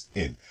games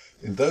in.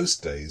 In those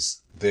days,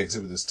 the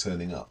exhibitors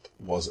turning up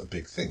was a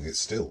big thing. It's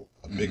still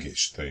a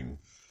biggish thing,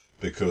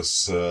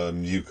 because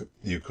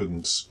you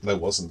couldn't. There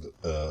wasn't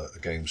a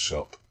game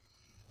shop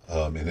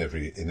in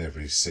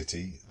every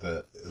city,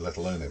 let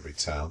alone every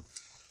town,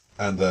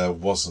 and there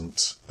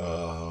wasn't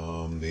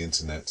the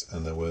internet,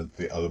 and there weren't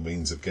the other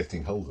means of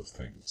getting hold of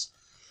things.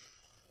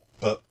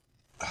 But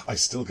I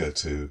still go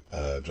to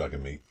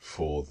Dragonmeet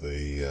for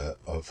the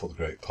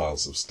great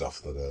piles of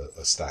stuff that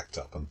are stacked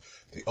up, and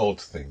the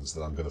odd things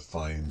that I'm going to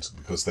find,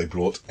 because they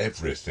brought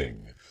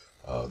everything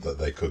that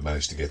they could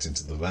manage to get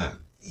into the van.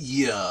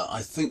 Yeah,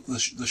 I think the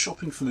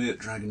shopping for me at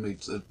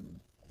Dragonmeet,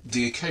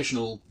 the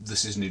occasional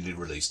 "this is newly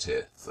released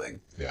here"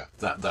 thing. Yeah,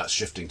 that's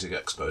shifting to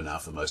Expo now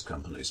for most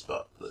companies,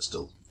 but there's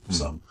still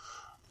some.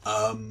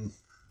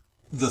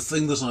 The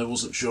thing that I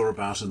wasn't sure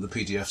about in the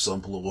PDF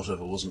sample or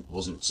whatever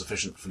wasn't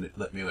sufficient for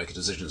let me make a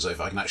decision. So if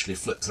I can actually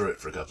flip through it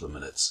for a couple of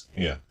minutes,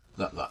 yeah,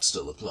 that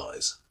still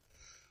applies.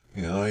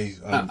 Yeah,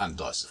 and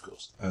dice, of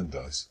course. And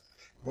dice.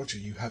 Roger,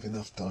 you have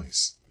enough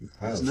dice.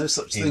 There's no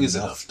such thing as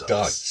enough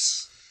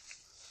dice.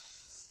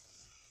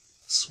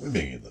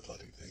 Swimming in the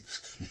bloody thing.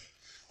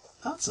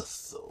 That's a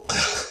thought.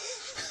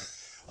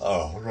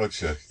 Oh,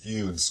 Roger,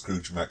 you and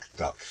Scrooge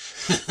McDuck.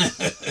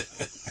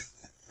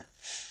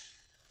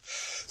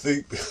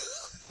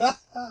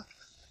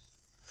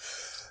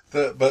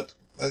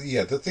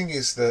 The thing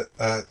is that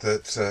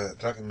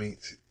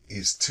Dragonmeet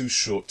is too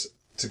short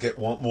to get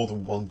more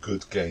than one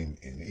good game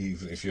in,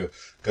 even if you're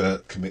going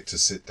to commit to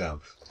sit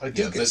down. They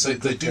do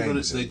run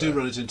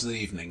it into the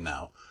evening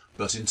now,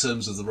 but in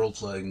terms of the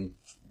role-playing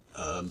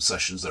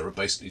sessions, there are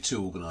basically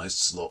two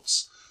organised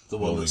slots. The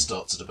one that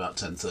starts at about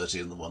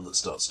 10:30 and the one that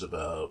starts at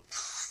about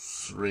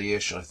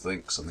 3-ish, I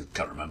think. Something,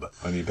 can't remember.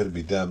 And you better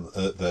be there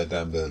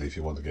damned early if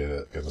you want to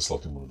get a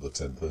slot in one of the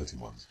 10:30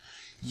 ones.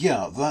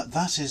 Yeah,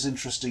 that is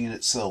interesting in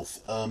itself.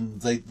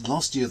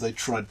 Last year they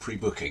tried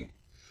pre-booking,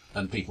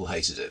 and people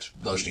hated it,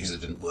 largely because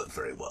it didn't work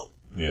very well.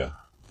 Yeah.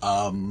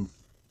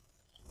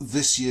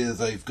 This year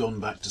they've gone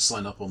back to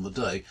sign up on the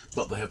day,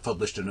 but they have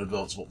published in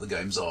advance what the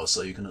games are,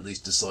 so you can at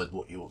least decide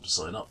what you want to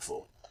sign up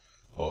for.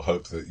 Or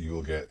hope that you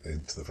will get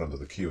into the front of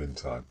the queue in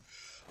time.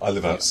 I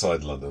live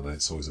outside London, and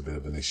it's always a bit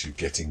of an issue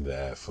getting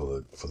there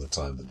for the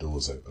time the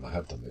doors open. I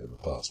have done it in the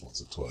past once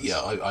or twice.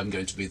 Yeah, I'm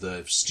going to be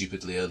there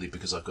stupidly early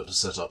because I've got to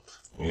set up,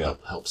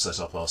 help set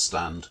up our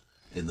stand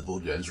in the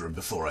board games room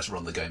before I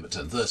run the game at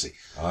 10:30.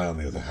 I, on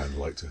the other hand,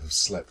 like to have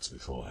slept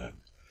beforehand.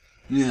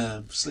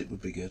 Yeah, sleep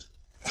would be good.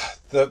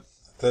 The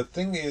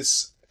thing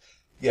is,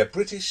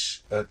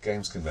 British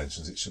games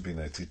conventions, it should be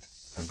noted,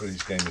 and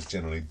British gamers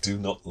generally do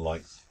not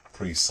like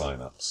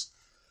pre-sign-ups.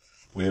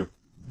 We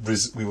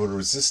were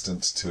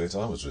resistant to it.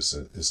 I was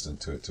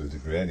resistant to it to a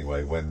degree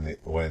anyway. When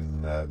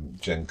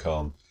Gen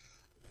Con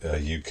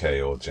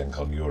UK or Gen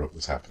Con Europe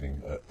was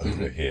happening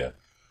over here,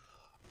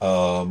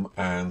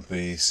 and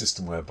the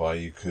system whereby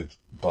you could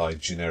buy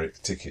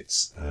generic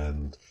tickets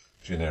and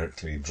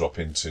generically drop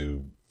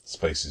into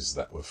spaces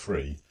that were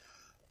free,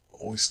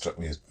 always struck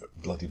me as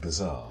bloody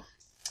bizarre.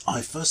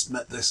 I first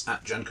met this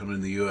at Gen Con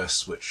in the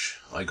US, which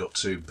I got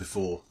to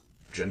before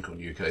Gen Con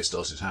UK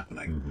started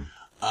happening.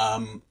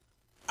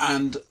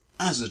 And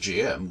as a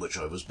GM, which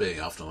I was being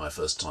after my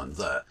first time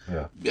there,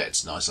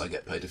 it's nice, I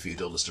get paid a few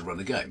dollars to run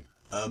a game.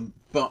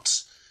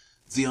 But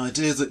the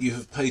idea that you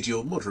have paid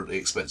your moderately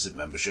expensive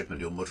membership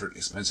and your moderately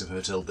expensive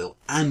hotel bill,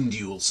 and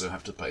you also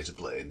have to pay to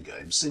play in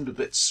games, seemed a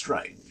bit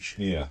strange.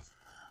 Yeah.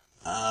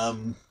 I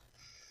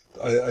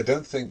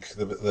don't think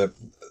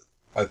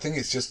I think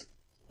it's just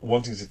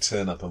wanting to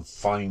turn up and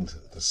find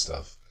the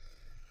stuff.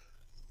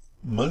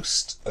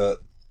 Most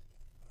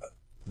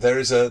there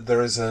is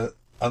a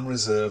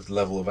unreserved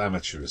level of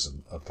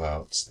amateurism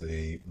about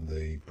the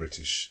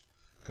British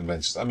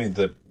conventions. I mean,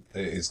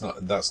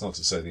 that's not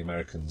to say the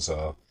Americans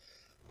are.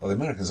 Well, the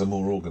Americans are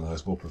more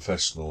organised, more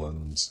professional,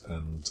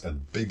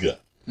 and bigger.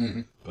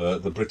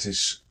 But the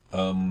British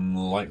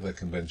like their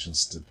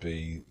conventions to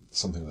be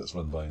something that's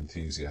run by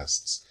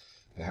enthusiasts.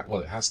 It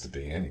has to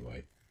be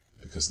anyway,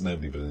 because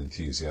nobody but an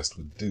enthusiast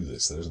would do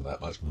this. There isn't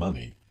that much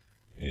money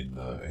in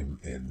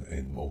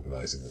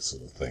organising this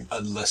sort of thing.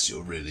 Unless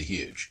you're really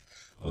huge.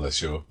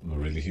 Unless you're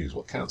really huge.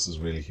 What counts as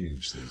really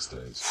huge these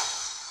days?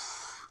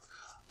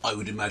 I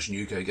would imagine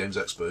UK Games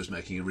Expo is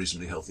making a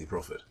reasonably healthy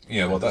profit.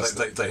 Yeah, well, they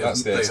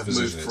have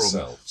moved from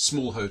itself.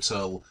 small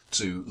hotel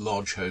to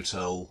large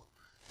hotel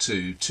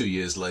to 2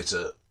 years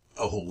later,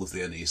 a hall of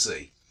the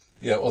NEC.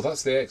 Yeah, well,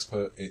 that's the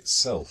expo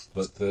itself,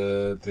 but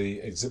the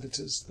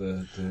exhibitors,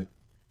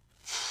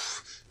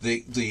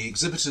 The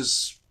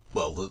exhibitors,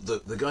 well,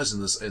 the guys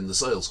in the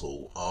sales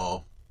hall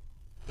are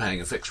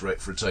paying a fixed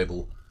rate for a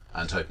table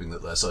and hoping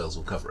that their sales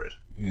will cover it,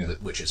 Yeah.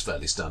 which is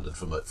fairly standard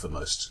for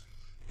most.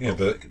 Yeah,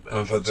 public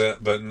conventions.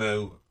 but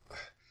no,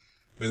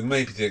 with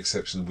maybe the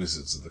exception of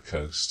Wizards of the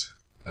Coast,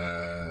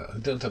 who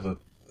don't have a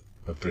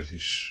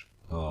British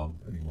arm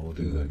anymore,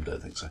 do I they?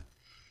 don't think so.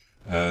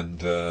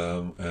 And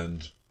I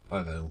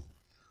don't know,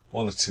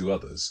 one or two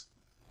others.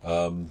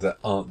 There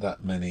aren't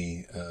that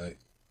many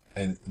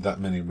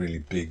really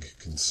big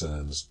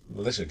concerns.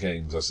 Leisure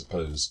Games, I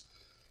suppose,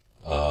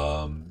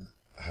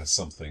 has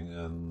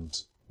something,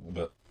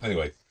 but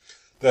anyway,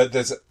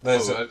 there's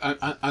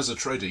as a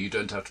trader, you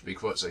don't have to be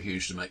quite so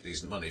huge to make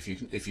decent money.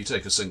 If you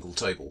take a single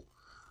table,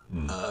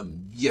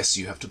 yes,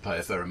 you have to pay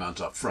a fair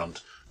amount up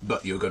front,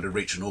 but you're going to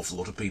reach an awful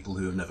lot of people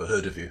who have never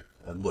heard of you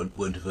and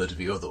won't have heard of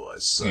you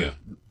otherwise. So Yeah.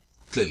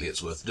 clearly,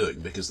 it's worth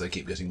doing because they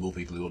keep getting more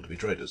people who want to be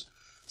traders.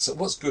 So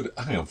what's good?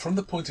 Hang on, from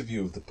the point of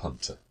view of the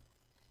punter,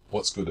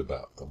 what's good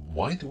about them?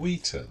 Why do we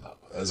turn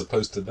up as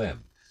opposed to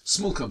them?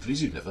 Small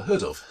companies you've never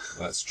heard of.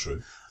 That's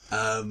true.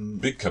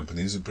 Big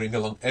companies who bring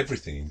along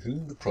everything,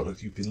 including the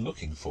product you've been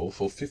looking for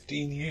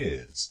 15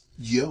 years.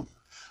 Yeah.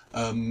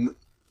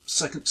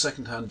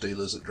 Second-hand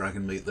dealers at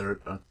Dragon Meat, there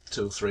are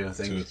 2 or 3, I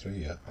think. 2 or 3,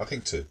 yeah. I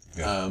think 2.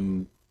 Yeah.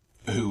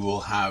 Who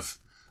will have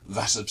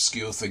that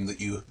obscure thing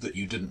that you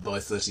didn't buy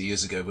 30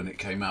 years ago when it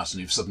came out, and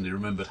you've suddenly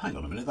remembered, hang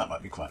on a minute, that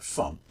might be quite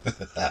fun.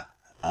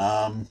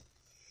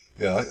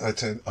 Yeah, I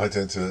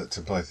tend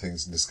to buy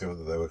things and discover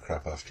that they were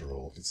crap after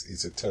all.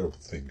 It's a terrible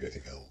thing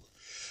getting old.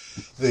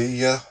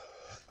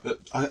 But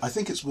I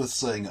think it's worth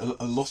saying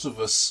a lot of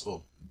us,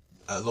 or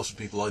a lot of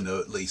people I know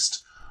at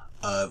least,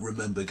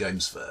 remember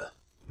Games Fair,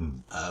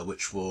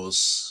 which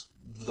was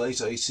late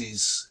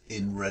 80s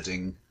in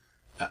Reading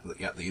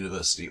at the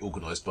university,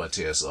 organised by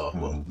TSR,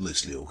 well,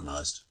 loosely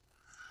organised.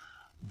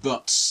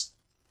 But,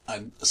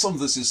 and some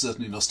of this is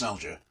certainly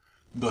nostalgia,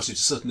 but it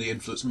certainly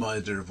influenced my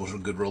idea of what a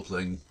good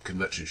role-playing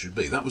convention should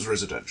be. That was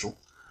residential.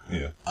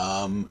 Yeah.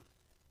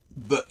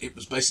 But it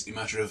was basically a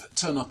matter of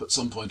turn up at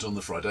some point on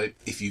the Friday.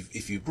 If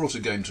you brought a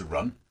game to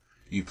run,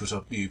 you put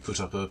up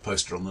a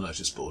poster on the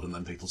notice board, and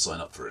then people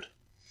sign up for it.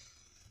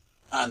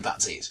 And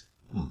that's it.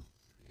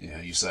 You know,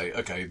 you say,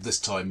 okay, this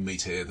time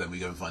meet here, then we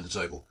go and find a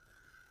table.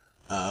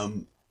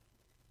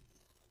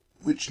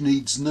 Which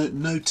needs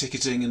no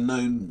ticketing and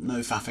no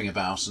faffing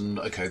about. And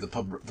okay,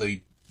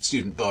 the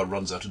student bar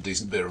runs out of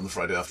decent beer on the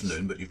Friday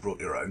afternoon, but you've brought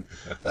your own.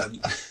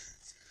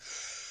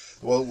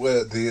 Well,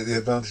 where the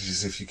advantage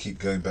is if you keep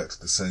going back to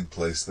the same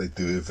place, they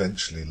do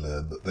eventually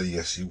learn that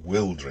yes, you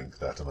will drink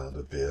that amount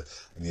of beer,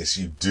 and yes,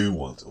 you do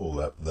want all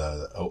that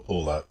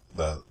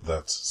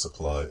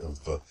supply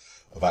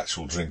of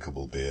actual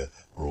drinkable beer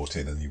brought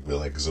in, and you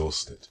will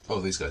exhaust it.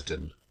 Oh, these guys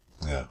didn't.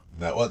 Yeah.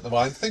 Now, what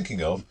I'm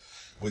thinking of,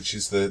 which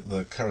is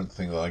the current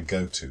thing that I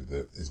go to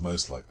that is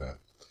most like that,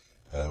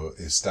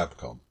 is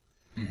Stabcon,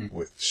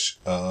 which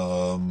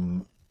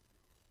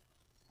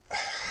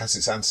has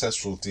its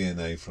ancestral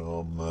DNA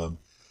from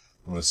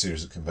a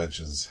series of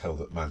conventions held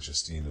at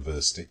Manchester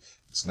University.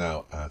 It's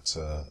now at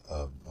a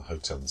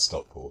hotel in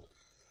Stockport,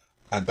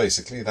 and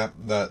basically that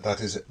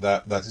is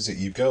it.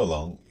 You go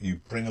along,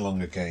 you bring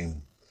along a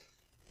game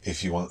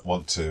if you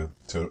want to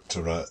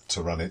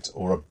run it,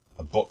 or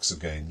a box of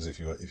games if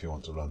you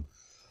want to run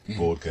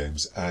board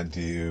games, and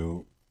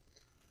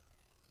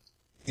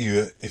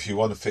if you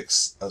want to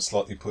fix a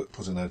slot, you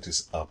put a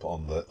notice up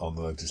on the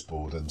notice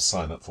board and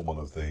sign up for one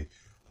of the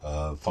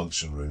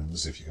function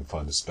rooms if you can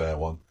find a spare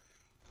one,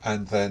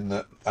 and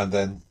then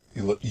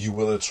you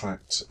will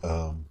attract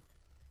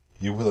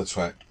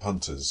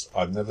punters.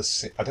 I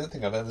don't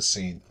think I've ever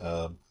seen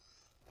a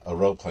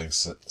role playing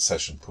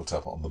session put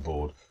up on the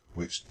board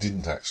which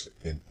didn't actually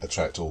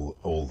attract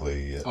all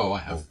the. Oh, I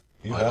have.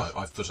 You have?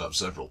 I've put up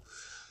several.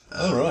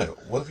 Oh, right.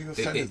 What have you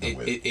offended them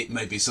with? It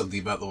may be something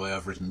about the way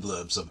I've written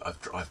blurbs.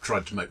 I've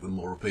tried to make them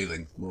more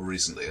appealing more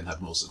recently and had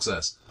more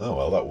success. Oh,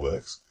 well, that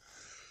works.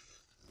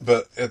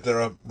 But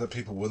there are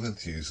people will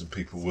enthuse and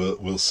people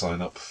will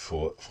sign up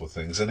for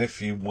things. And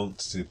if you want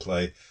to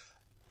play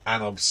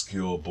an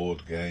obscure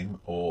board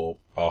game or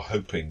are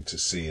hoping to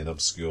see an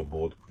obscure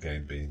board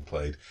game being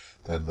played,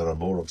 then there are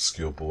more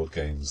obscure board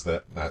games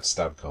at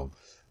Stabcon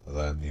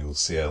than you'll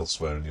see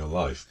elsewhere in your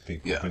life.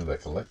 People bring their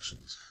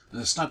collections.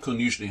 Stabcon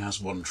usually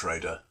has one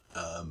trader.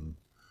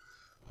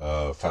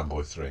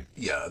 Fanboy 3.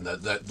 Yeah, and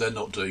they're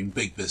not doing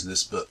big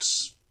business, but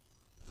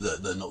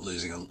they're not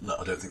losing on. No,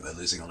 I don't think they're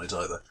losing on it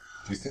either.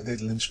 Do you think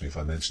they'd lynch me if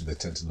I mentioned they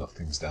tend to knock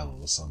things down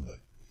on a Sunday?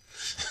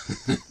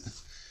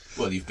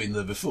 Well, you've been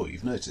there before.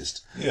 You've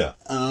noticed. Yeah.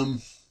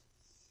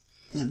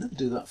 They never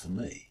do that for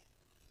me.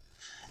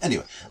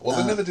 Anyway. Well,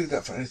 they never do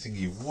that for anything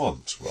you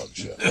want,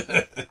 Roger.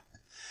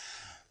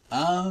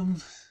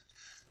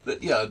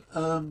 But yeah.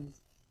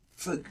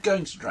 For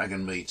going to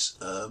Dragon Meat,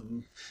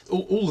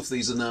 all of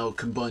these are now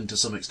combined to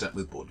some extent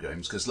with board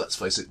games, because let's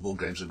face it, board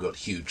games have got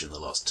huge in the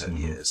last 10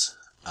 years.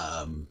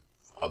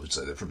 I would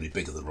say they're probably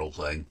bigger than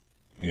role-playing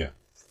Yeah.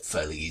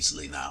 fairly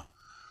easily now.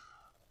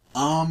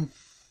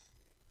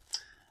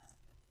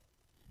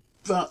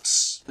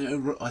 But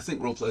I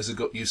think role-players have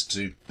got used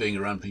to being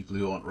around people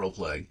who aren't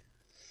role-playing.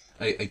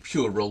 A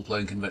pure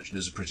role-playing convention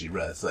is a pretty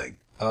rare thing.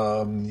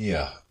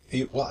 Yeah.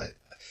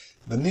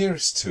 The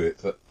nearest to it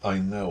that I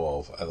know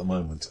of at the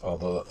moment are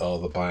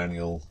the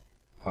biennial.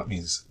 That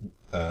means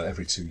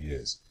every 2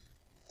 years.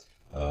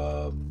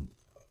 And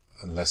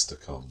Leicester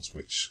Cons,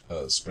 which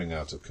spring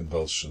out of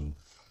Convulsion,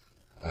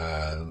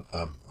 and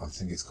I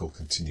think it's called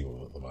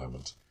Continuum at the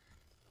moment.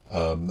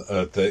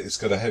 It's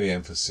got a heavy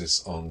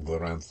emphasis on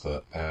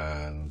Glorantha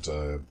and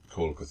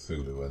Call of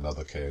Cthulhu and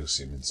other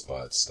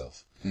Chaosium-inspired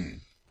stuff.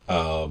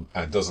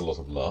 And does a lot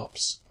of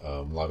LARPs.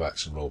 Live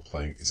action role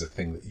playing is a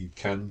thing that you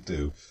can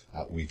do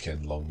at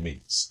weekend long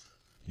meets.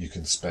 You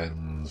can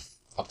spend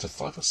up to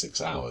 5 or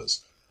 6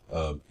 hours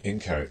in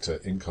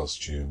character, in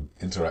costume,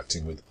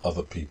 interacting with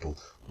other people,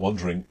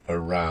 wandering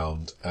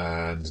around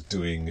and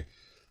doing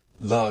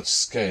large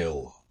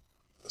scale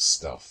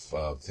stuff,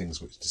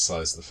 things which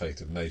decides the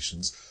fate of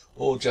nations,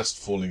 or just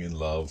falling in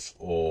love,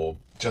 or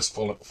just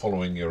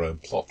following your own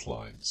plot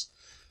lines.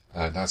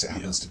 And as it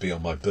happens to be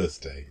on my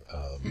birthday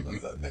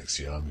next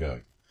year, I'm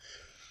going.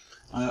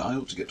 I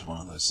ought to get to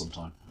one of those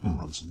sometime.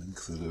 Run something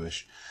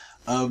Cthulhu-ish.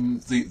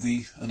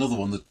 Another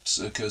one that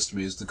occurs to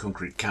me is the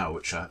Concrete Cow,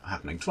 which are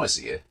happening twice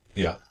a year.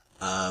 Yeah.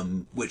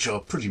 Which are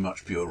pretty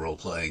much pure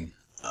role-playing.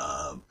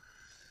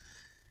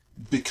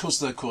 Because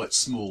they're quite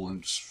small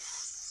and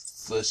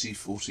 30,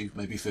 40,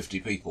 maybe 50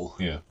 people.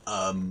 Yeah.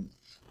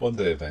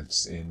 One-day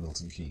events in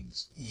Milton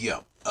Keynes.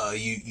 Yeah.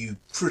 You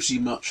pretty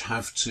much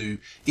have to,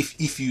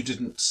 if you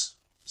didn't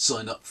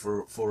sign up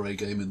for a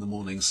game in the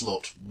morning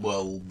slot,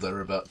 well, there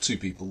are about 2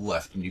 people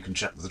left and you can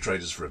chat with the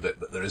traders for a bit,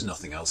 but there is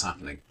nothing else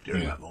happening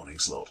during that morning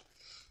slot.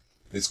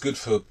 It's good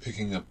for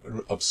picking up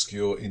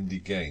obscure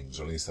indie games,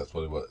 or at least that's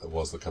what it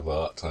was the couple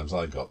of times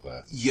I got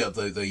there. Yeah,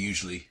 they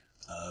usually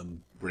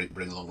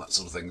bring along that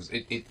sort of thing.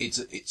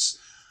 It's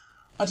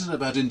I don't know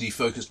about indie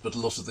focused, but a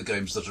lot of the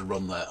games that are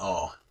run there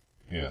are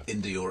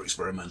indie or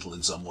experimental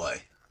in some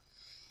way.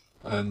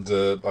 And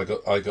I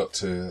got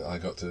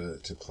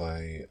to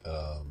play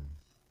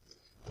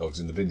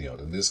Dogs in the Vineyard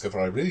and discover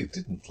I really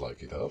didn't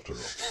like it after all.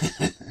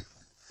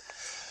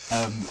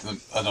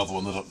 Another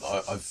one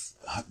that I've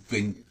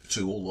been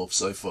to all of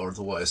so far are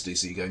the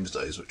YSDC Games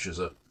Days, which is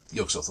a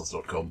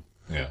Yogg-Sothoth.com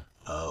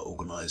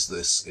organised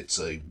this. It's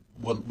a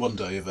one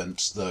day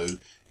event, though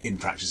in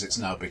practice it's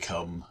now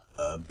become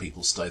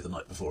people stay the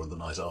night before and the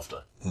night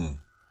after.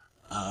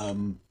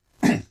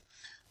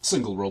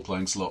 Single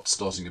role-playing slot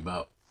starting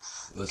about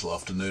a little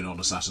afternoon on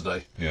a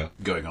Saturday,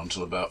 going on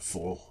till about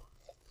 4.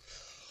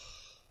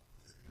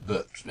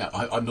 But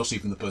I'm not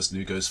even the person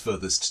who goes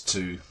furthest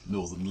to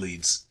northern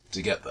Leeds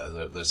to get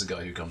there. There's a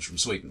guy who comes from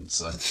Sweden,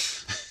 so...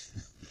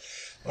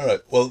 All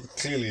right, well,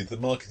 clearly the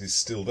market is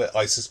still there.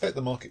 I suspect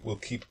the market will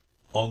keep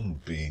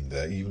on being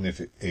there, even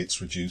if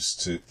it's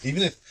reduced to...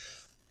 Even if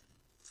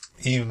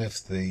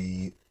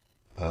the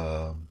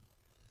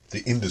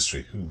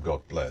industry, whom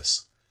God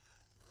bless,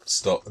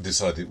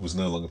 decided it was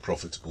no longer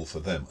profitable for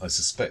them. I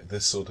suspect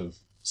this sort of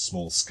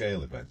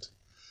small-scale event,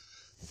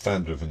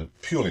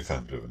 purely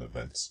fan-driven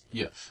events.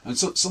 Yeah, and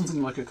so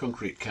something like a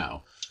Concrete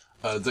Cow,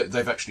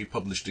 they've actually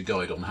published a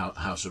guide on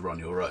how to run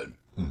your own.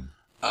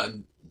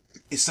 And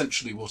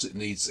essentially what it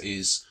needs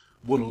is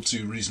 1 or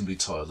 2 reasonably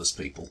tireless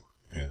people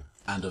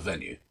and a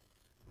venue.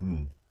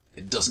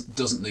 It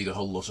doesn't need a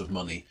whole lot of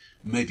money.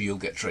 Maybe you'll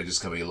get traders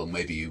coming along,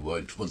 maybe you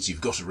won't. Once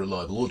you've got a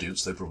reliable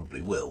audience, they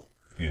probably will.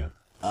 Yeah.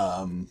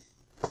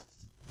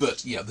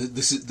 But yeah,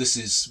 this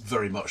is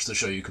very much the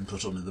show you can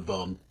put on in the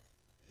barn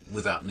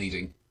without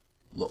needing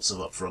lots of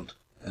upfront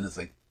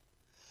anything.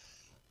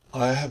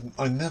 I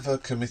never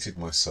committed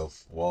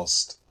myself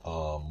whilst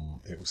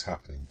it was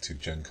happening to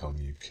Gen Con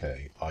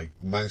UK. I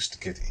managed to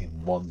get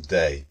in one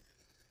day,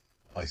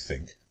 I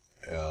think.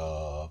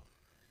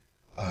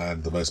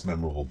 And the most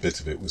memorable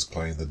bit of it was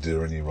playing the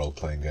Durini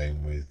role-playing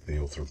game with the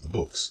author of the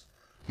books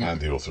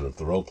and the author of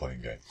the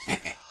role-playing game.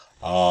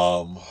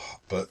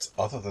 But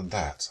other than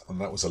that, and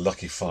that was a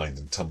lucky find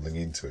and tumbling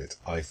into it,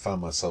 I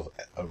found myself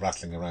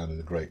rattling around in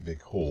a great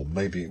big hall.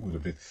 Maybe it would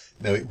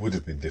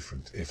have been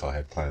different if I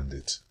had planned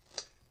it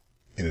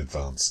in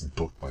advance and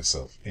booked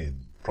myself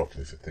in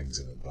properly for things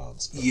in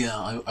advance. But...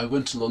 Yeah, I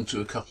went along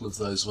to a couple of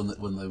those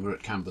when they were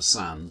at Canberra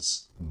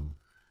Sands.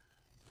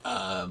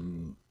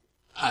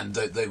 And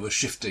they were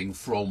shifting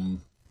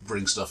from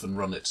bring stuff and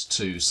run it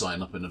to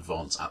sign up in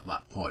advance at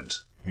that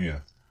point. Yeah.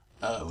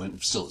 We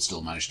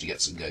still managed to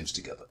get some games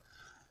together.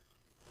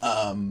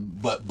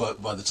 But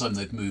by the time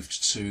they'd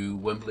moved to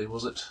Wembley,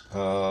 was it?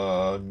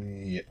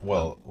 Yeah.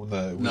 Well,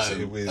 no,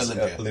 it was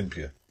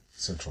Olympia,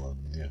 Central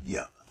London.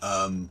 Yeah.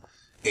 Yeah.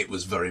 It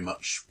was very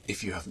much,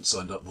 if you haven't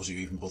signed up, what are you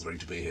even bothering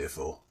to be here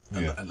for?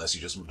 Unless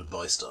you just want to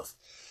buy stuff.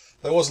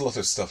 There was a lot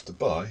of stuff to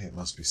buy, it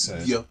must be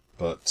said. Yeah.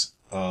 But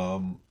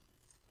on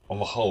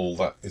the whole,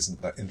 that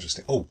isn't that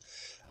interesting. Oh,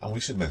 and we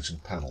should mention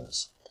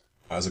panels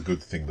as a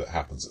good thing that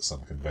happens at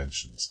some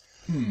conventions.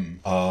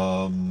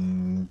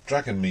 Dragon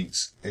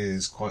Meat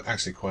is quite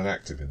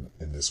active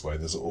in this way.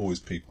 There's always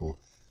people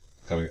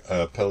coming.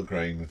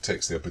 Pelgrane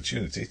takes the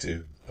opportunity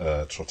to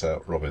trot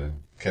out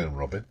Ken and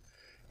Robin.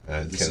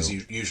 And This is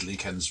usually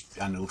Ken's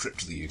annual trip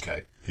to the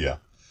UK. Yeah.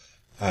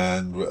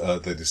 And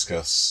they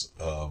discuss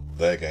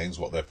their games,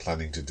 what they're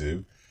planning to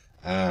do,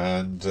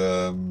 and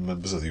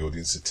members of the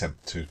audience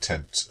attempt to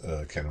tempt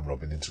Ken and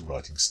Robin into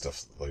writing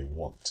stuff that they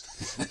want.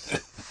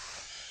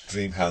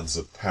 Dreamhounds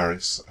of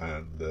Paris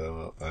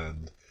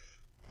and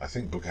I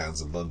think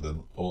Bookhounds of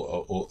London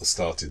all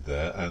started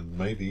there, and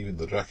maybe even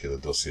the Dracula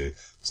dossier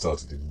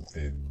started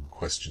in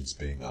questions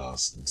being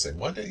asked and saying,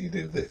 why don't you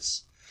do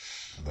this?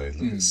 And they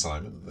look at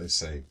Simon and they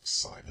say,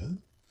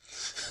 Simon?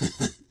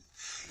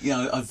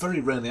 Yeah, I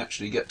very rarely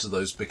actually get to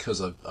those because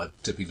I've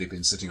typically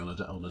been sitting on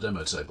a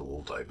demo table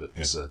all day, but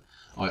Yeah.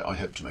 I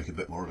hope to make a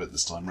bit more of it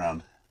this time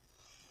round.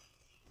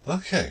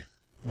 Okay.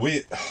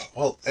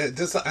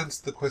 Does that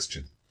answer the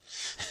question?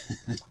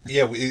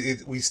 Yeah,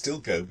 we still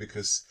go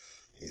because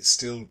it's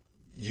still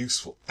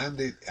useful, and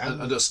a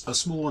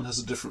small one has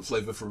a different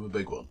flavour from a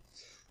big one.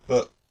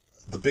 but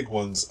the big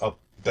ones are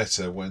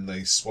better when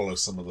they swallow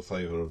some of the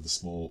flavour of the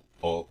small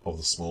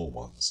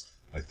ones.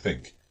 I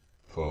think,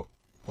 for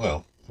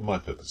my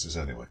purposes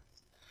anyway.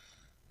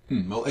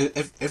 Well,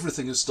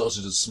 everything has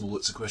started as small.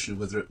 It's a question of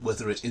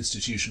whether it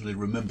institutionally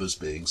remembers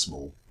being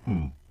small.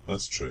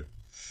 That's true.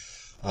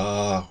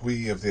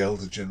 We of the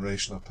elder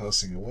generation are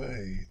passing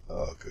away.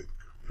 Oh, good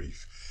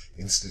grief.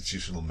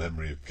 Institutional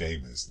memory of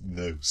gamers.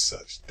 No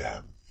such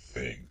damn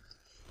thing.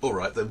 All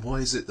right, then why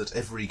is it that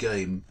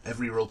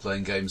every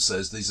role-playing game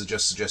says these are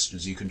just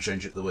suggestions, you can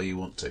change it the way you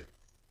want to?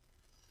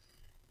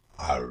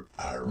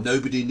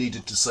 Nobody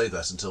needed to say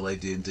that until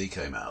AD&D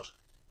came out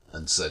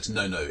and said,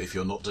 no, if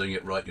you're not doing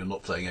it right, you're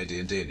not playing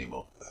AD&D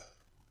anymore.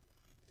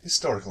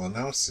 Historical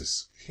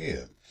analysis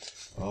here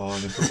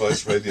on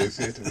Improvised Radio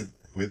Theatre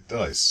with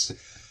Dice.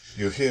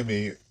 You'll hear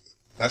me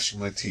gnashing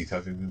my teeth,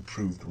 having been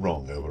proved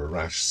wrong over a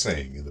rash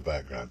saying in the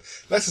background.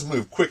 Let us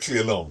move quickly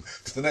along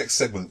to the next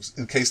segment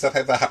in case that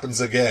ever happens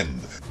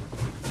again.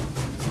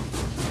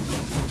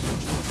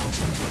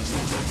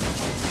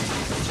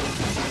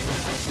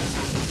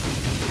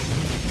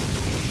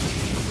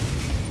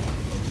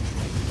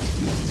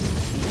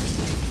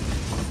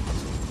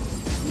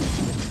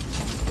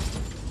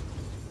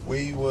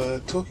 We were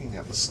talking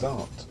at the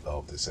start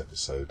of this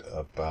episode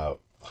about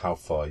how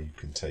far you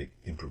can take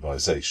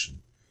improvisation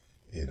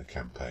in a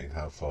campaign,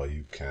 how far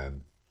you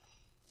can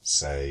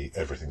say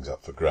everything's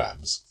up for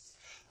grabs.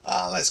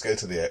 Let's go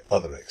to the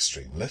other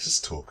extreme. Let us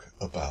talk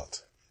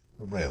about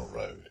the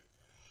railroad.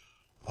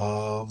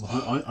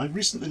 I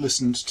recently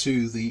listened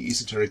to the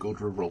Esoteric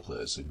Order of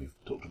Roleplayers, who we've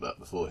talked about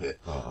before here,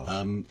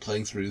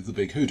 playing through The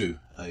Big Hoodoo,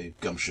 a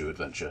Gumshoe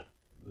adventure.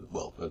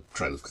 Well, a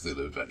Trail of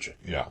Cthulhu adventure.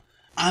 Yeah.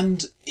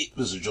 And it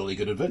was a jolly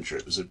good adventure.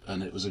 It was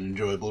an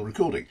enjoyable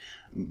recording.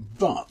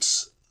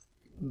 But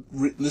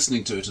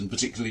listening to it, and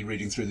particularly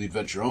reading through the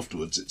adventure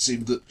afterwards, it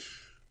seemed that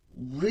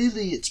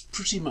really it's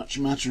pretty much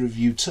a matter of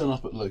you turn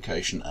up at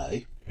location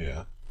A,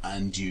 Yeah.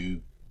 and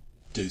you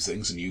do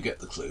things and you get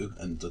the clue,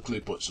 and the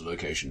clue points to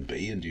location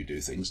B, and you do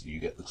things and you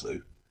get the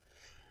clue.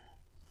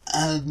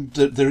 And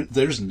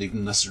there isn't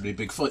even necessarily a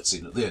big fight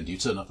scene at the end. You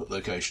turn up at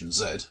location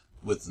Z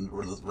with the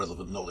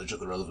relevant knowledge at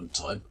the relevant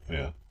time,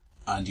 Yeah.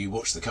 and you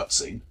watch the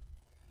cutscene,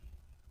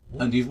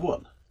 and you've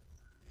won.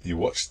 You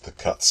watched the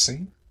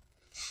cutscene?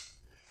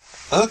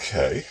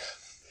 Okay.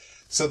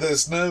 So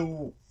there's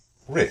no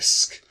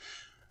risk.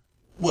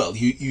 Well,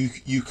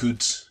 you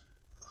could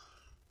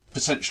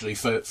potentially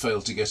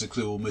fail to get a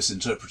clue or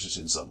misinterpret it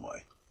in some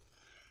way.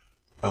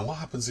 And what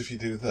happens if you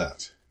do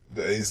that?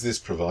 Is this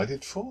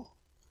provided for?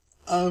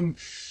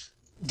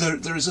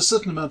 There is a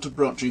certain amount of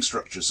branching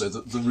structure, so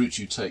that the route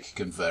you take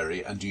can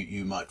vary, and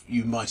you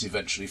might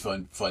eventually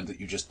find that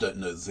you just don't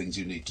know the things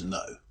you need to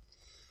know.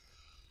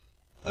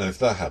 And if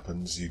that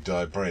happens, you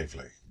die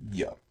bravely.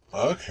 Yeah.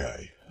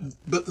 Okay.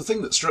 But the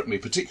thing that struck me,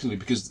 particularly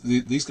because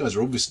these guys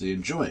are obviously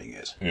enjoying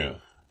it, Yeah.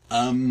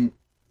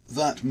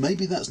 that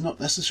maybe that's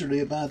not necessarily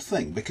a bad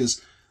thing, because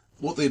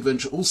what the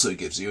adventure also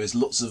gives you is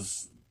lots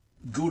of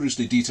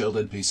gorgeously detailed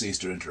NPCs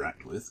to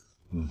interact with.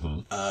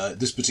 Mm-hmm.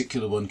 This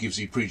particular one gives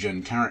you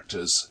pre-gen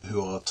characters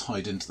who are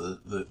tied into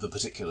the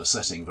particular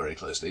setting very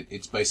closely.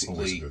 It's basically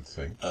Always a good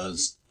thing.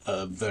 as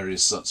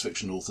various science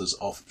fiction authors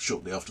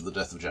shortly after the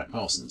death of Jack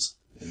Parsons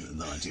in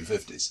the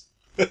 1950s.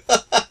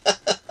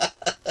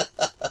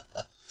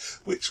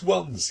 Which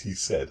ones? He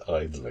said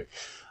idly.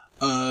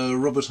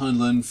 Robert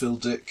Heinlein, Phil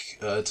Dick,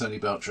 Tony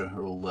Boucher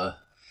are all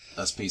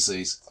as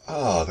PCs.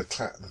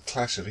 The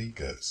clash of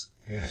egos.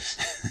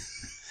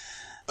 Yes.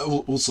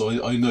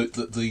 Also, I note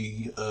that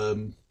the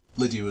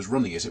lady who was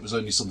running it was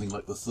only something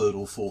like the third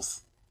or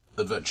fourth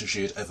adventure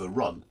she had ever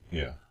run.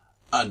 Yeah.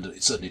 And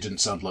it certainly didn't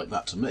sound like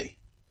that to me.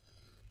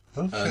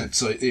 Okay.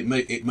 So it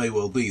may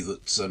well be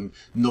that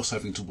not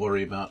having to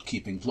worry about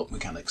keeping plot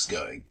mechanics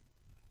going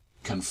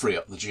can free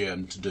up the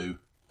GM to do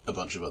a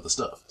bunch of other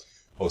stuff.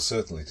 Or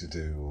certainly to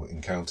do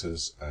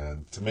encounters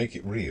and to make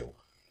it real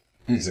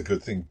is a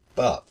good thing.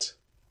 But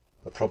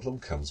The problem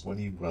comes when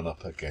you run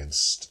up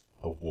against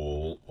a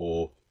wall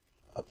or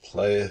a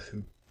player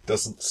who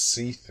doesn't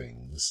see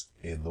things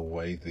in the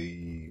way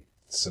the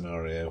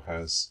scenario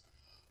has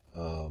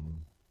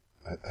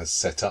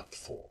set up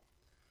for.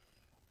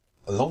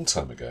 A long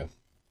time ago,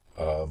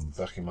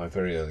 back in my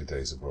very early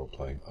days of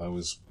role-playing, I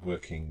was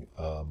working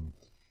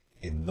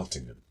in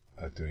Nottingham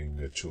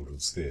doing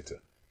children's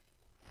theatre.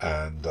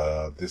 And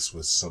this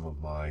was some of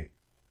my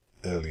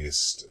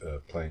earliest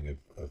playing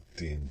of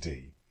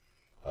D&D.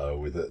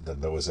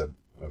 Then there was a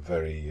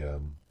very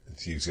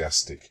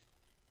enthusiastic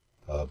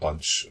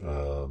bunch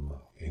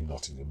in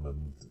Nottingham,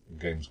 and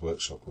Games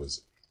Workshop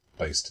was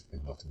based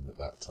in Nottingham at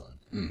that time.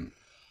 Mm.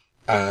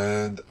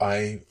 And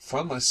I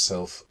found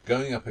myself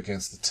going up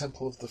against the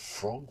Temple of the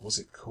Frog, was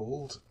it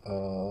called?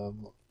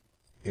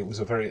 It was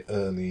a very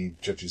early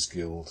Judges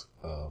Guild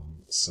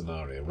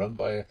scenario run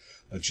by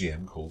a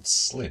GM called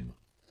Slim.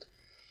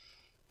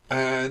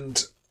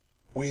 And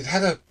we'd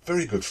had a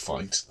very good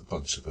fight, the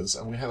bunch of us,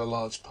 and we had a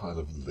large pile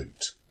of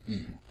loot.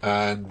 Mm.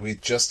 And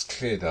we'd just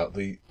cleared out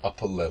the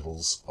upper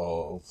levels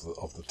of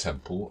the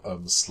temple,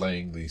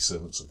 slaying the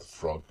servants of the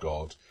frog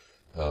god,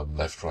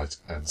 left, right,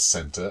 and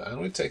centre.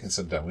 And we'd taken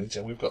some damage,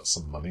 and we've got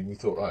some money. And we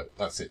thought, right,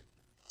 that's it.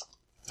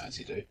 As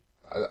you do.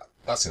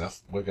 That's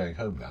enough. We're going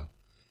home now.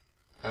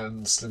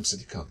 And Slim said,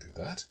 "You can't do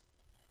that."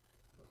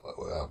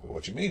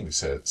 What do you mean? We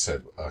said,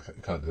 "I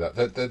can't do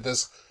that.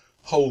 There's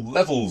whole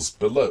levels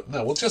below.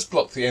 No, we'll just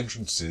block the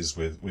entrances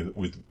with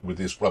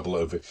this rubble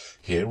over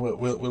here.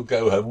 We'll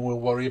go home and we'll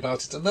worry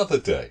about it another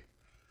day."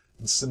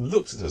 And Slim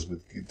looked at us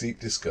with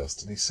deep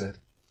disgust and he said,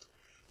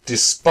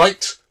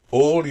 "Despite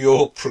all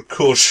your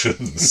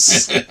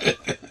precautions."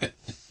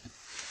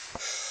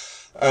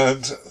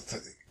 And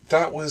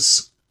that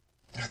was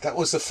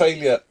a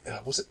failure.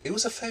 It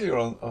was a failure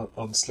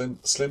on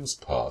Slim's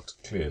part,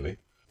 clearly.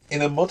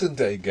 In a modern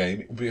day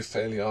game, it would be a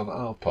failure on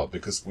our part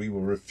because we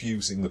were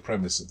refusing the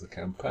premise of the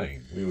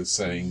campaign. We were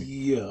saying,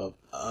 we're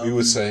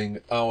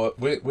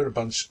a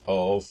bunch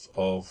of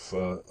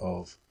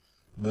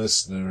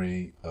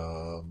mercenary,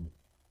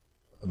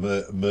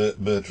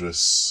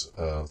 murderous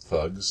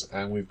thugs,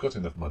 and we've got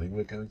enough money.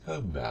 We're going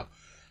home now,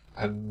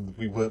 and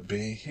we weren't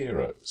being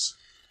heroes.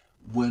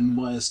 When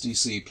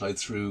YSDC played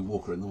through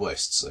Walker in the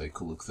West, a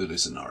Call of Cthulhu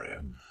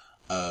scenario,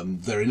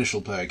 their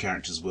initial player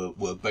characters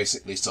were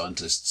basically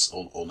scientists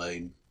on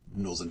a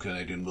northern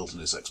Canadian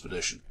wilderness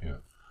expedition. Yeah.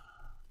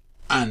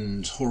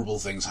 And horrible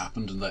things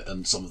happened,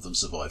 and some of them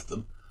survived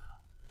them.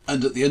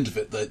 And at the end of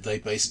it, they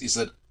basically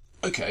said,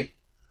 "Okay,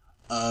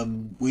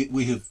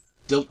 we have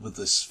dealt with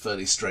this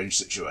fairly strange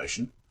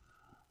situation,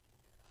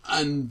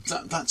 and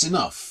that's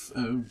enough.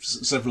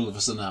 Several of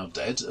us are now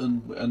dead,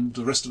 and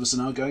the rest of us are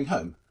now going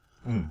home."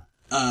 Mm.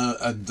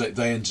 And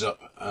they ended up,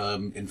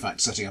 in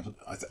fact, setting up.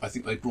 I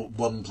think they brought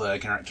one player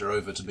character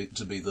over to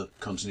be the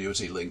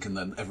continuity link, and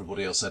then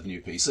everybody else had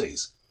new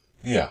PCs.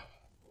 Yeah,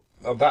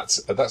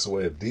 that's a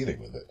way of dealing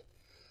with it.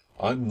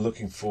 I'm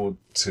looking forward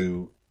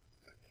to.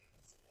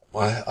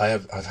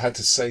 I've had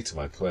to say to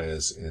my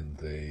players in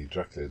the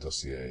Dracula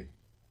Dossier,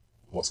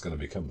 what's going to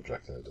become the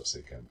Dracula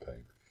Dossier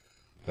campaign,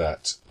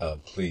 that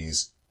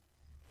please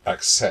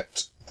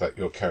accept that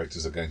your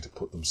characters are going to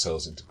put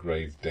themselves into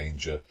grave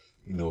danger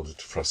in order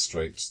to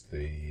frustrate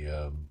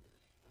the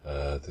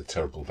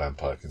terrible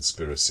vampire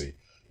conspiracy.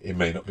 It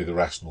may not be the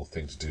rational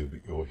thing to do,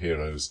 but you're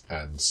heroes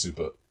and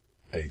super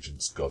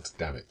agents, god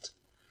damn it.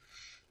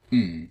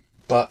 Mm.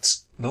 But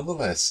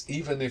nonetheless,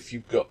 even if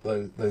you've got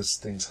those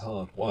things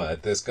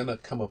hardwired, there's going to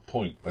come a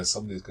point where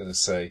somebody's going to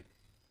say,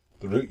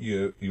 the route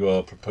you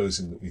are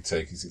proposing that we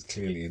take is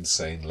clearly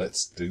insane,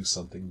 let's do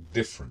something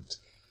different.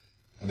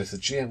 And if the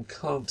GM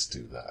can't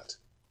do that,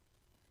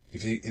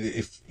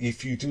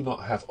 if you do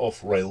not have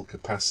off-rail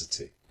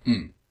capacity,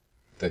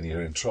 then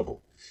you're in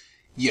trouble.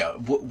 Yeah,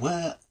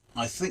 where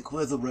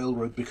the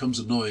railroad becomes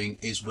annoying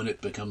is when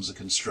it becomes a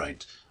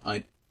constraint.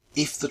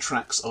 If the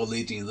tracks are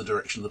leading in the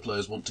direction the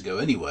players want to go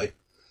anyway,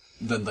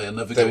 then they are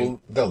never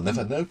they'll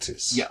never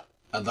notice. Yeah,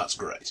 and that's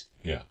great.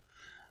 Yeah.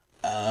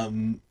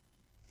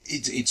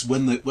 It's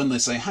when they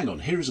say, "Hang on,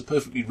 here is a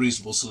perfectly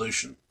reasonable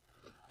solution,"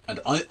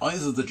 and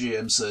either the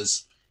GM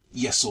says,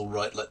 "Yes, all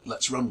right,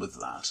 let's run with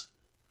that,"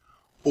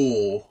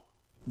 or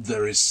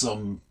there is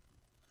some.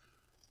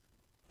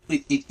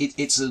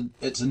 It's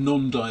a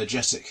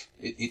non-diegetic.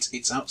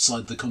 It's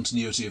outside the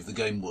continuity of the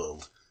game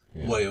world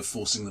way of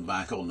forcing them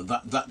back on, and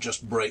that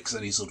just breaks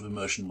any sort of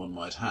immersion one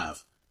might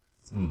have.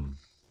 Mm.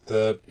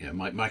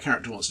 My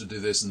character wants to do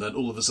this, and then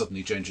all of a sudden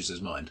he changes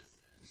his mind.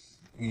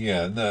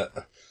 Yeah, no,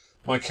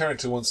 my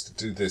character wants to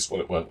do this.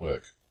 Well, it won't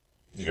work.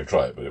 You can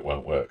try it, but it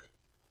won't work.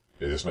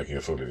 You're just making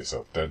a fool of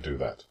yourself. Don't do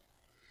that.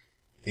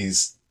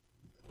 Is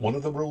one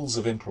of the rules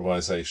of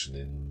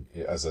improvisation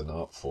as an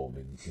art form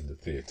in the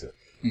theatre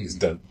is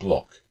don't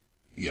block.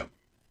 Yeah.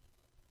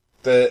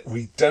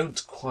 We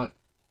don't quite,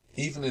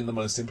 even in the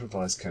most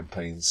improvised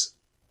campaigns,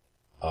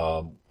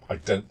 I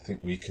don't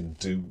think we can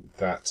do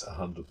that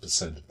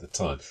 100% of the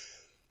time.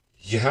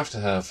 You have to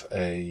have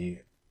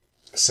a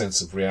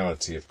sense of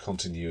reality, of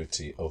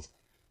continuity, of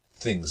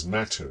things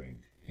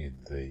mattering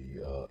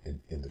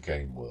in the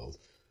game world,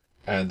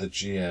 and the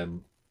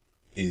GM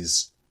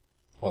is,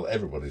 well,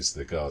 everybody's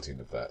the guardian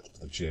of that,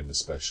 the GM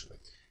especially.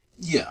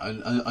 Yeah,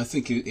 and I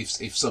think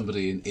if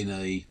somebody in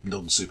a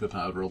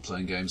non-superpowered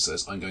role-playing game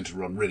says, I'm going to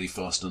run really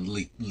fast and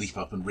leap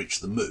up and reach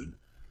the moon,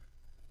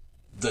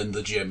 then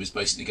the GM is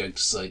basically going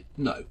to say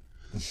no.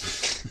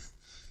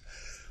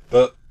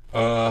 But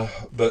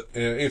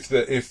if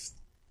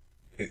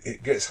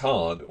it gets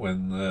hard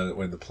when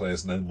the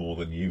players know more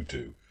than you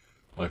do.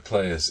 My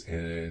players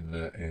in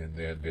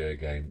the NBA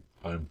game,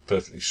 I'm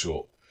perfectly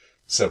sure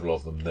several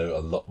of them know a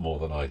lot more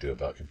than I do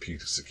about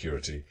computer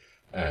security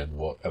and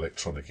what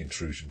electronic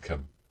intrusion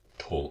can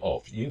pull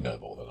off. You know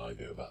more than I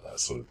do about that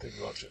sort of thing,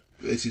 Roger.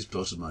 It is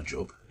part of my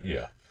job.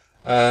 Yeah,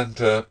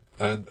 and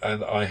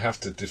I have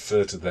to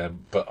defer to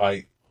them. But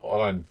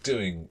what I'm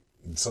doing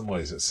in some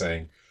ways is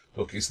saying,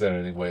 look, is there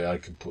any way I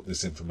can put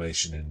this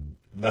information in?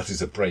 That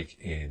is a break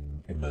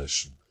in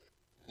immersion.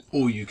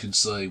 Or you can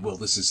say, well,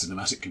 this is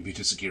cinematic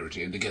computer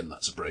security, and again,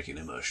 that's a break in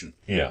immersion.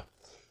 Yeah,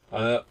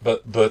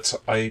 but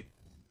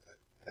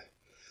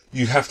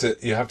you have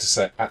to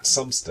say at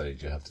some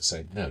stage, you have to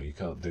say, no, you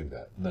can't do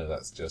that. No,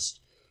 that's just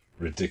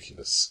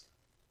ridiculous.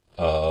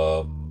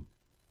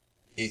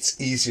 It's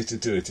easier to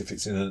do it if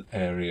it's in an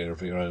area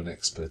of your own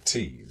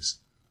expertise,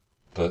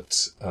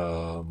 but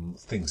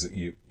things that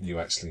you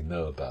actually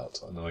know about.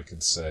 And I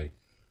can say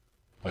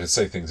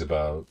things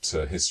about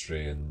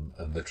history and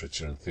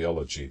literature and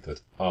theology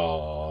that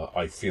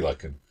I feel I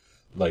can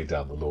lay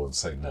down the law and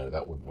say, no,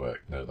 that wouldn't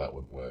work. No, that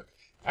wouldn't work.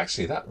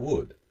 Actually, that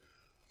would.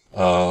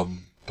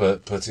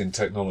 But in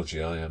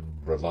technology, I am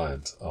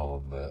reliant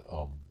on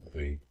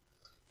the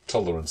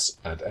tolerance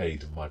and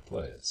aid of my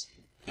players.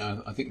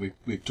 I think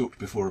we've talked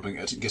before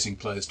about getting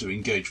players to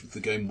engage with the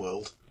game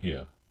world.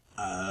 Yeah.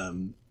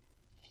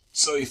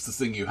 So if the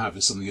thing you have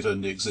is something that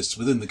only exists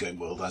within the game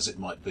world, as it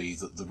might be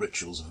that the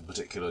rituals of a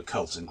particular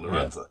cult in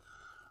Glorantha,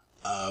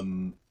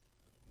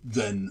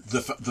 then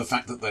the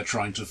fact that they're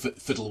trying to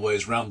fiddle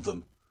ways around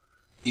them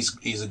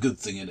is a good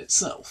thing in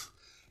itself.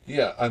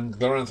 Yeah, and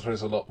Glorantha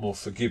is a lot more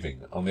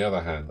forgiving. On the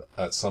other hand,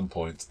 at some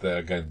point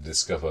they're going to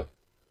discover...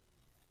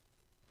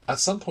 At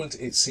some point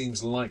it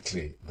seems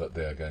likely that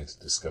they are going to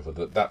discover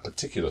that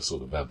particular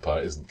sort of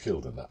vampire isn't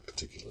killed in that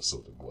particular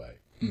sort of way.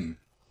 Mm.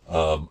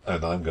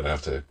 And I'm going to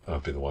have to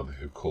be the one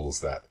who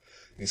calls that.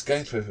 It's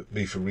going to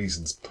be for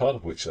reasons, part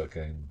of which are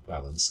game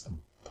balance,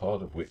 and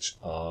part of which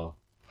are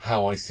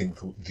how I think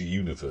the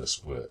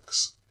universe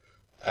works.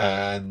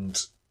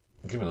 And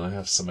given I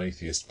have some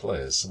atheist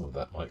players, some of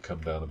that might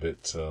come down a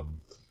bit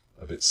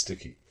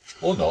sticky.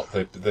 Or not,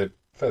 they're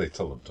fairly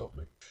tolerant of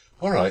me.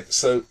 All right,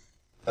 so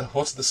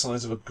what are the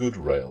signs of a good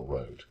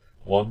railroad?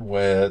 One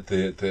where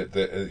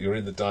you're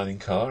in the dining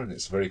car and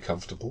it's very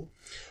comfortable.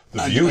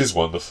 The view is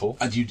wonderful.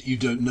 And you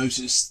don't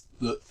notice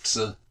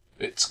that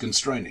it's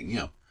constraining,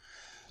 yeah.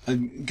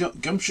 And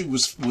Gumshoe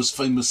was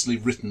famously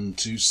written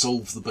to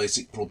solve the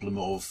basic problem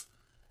of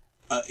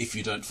if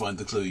you don't find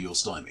the clue, you're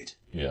stymied.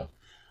 Yeah.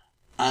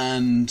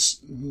 And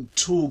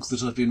Torg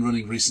that I've been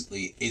running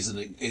recently is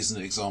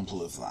an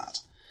example of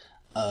that.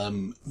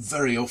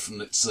 Very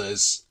often it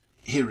says,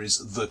 here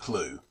is the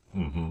clue.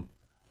 Mm-hmm.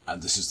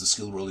 And this is the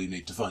skill roll you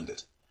need to find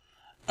it.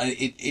 And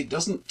it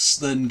doesn't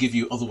then give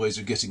you other ways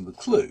of getting the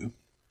clue.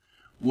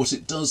 What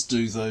it does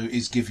do, though,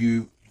 is give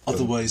you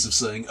other ways of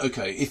saying,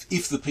 okay,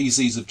 if the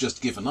PCs have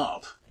just given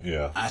up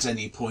at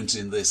any point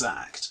in this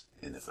act,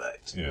 in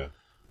effect,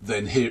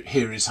 then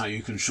here is how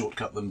you can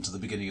shortcut them to the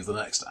beginning of the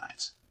next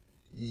act.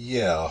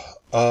 Yeah.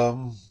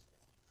 I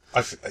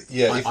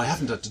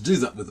haven't had to do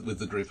that with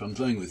the group I'm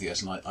playing with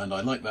yet, and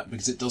I like that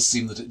because it does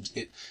seem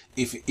that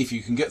if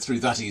you can get through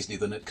that easily,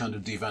 then it kind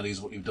of devalues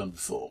what you've done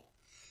before.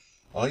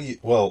 I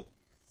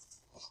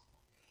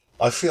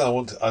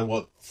feel I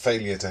want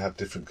failure to have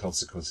different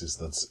consequences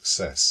than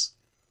success.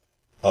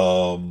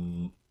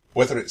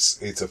 Whether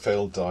it's a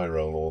failed die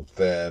roll or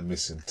they're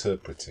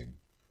misinterpreting,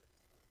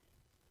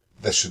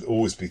 there should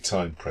always be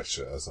time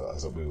pressure, as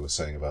we were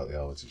saying about the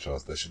Armitage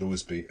Files. There should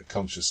always be a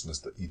consciousness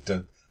that you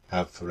don't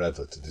have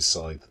forever to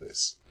decide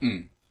this.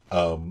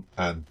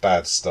 And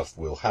bad stuff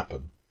will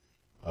happen.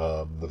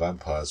 The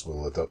vampires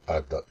will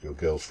abduct your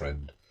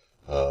girlfriend.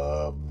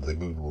 The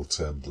moon will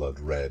turn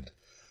blood red.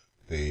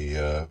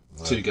 The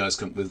two guys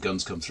with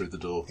guns come through the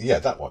door. Yeah,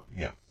 that one.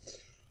 Yeah.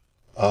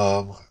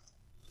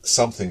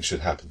 Something should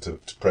happen to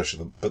pressure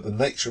them, but the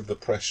nature of the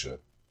pressure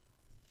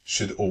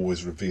should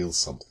always reveal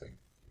something.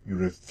 You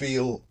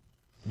reveal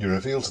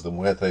to them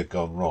where they've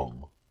gone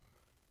wrong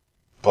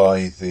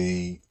by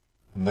the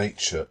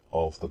nature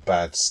of the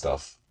bad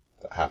stuff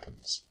that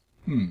happens.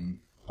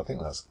 I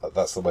think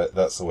that's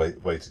the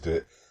way to do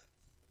it.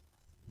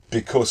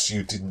 Because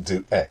you didn't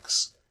do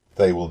X,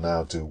 they will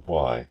now do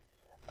Y,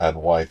 and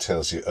Y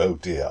tells you, oh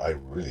dear, I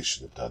really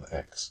should have done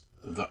X.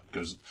 That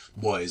goes.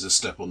 Y is a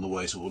step on the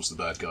way towards the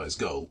bad guy's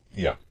goal.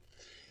 Yeah.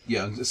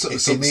 Yeah.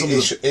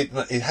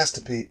 It has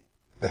to be.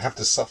 They have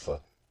to suffer,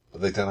 but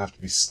they don't have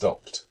to be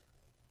stopped.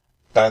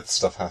 Bad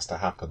stuff has to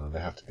happen, and they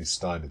have to be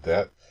stymied.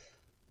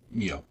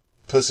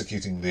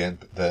 Persecuting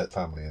their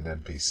family and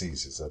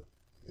NPCs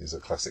is a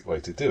classic way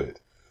to do it.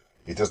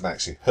 It doesn't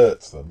actually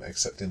hurt them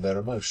except in their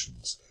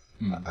emotions.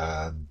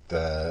 And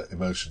their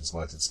emotions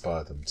might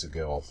inspire them to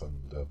go off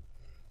and...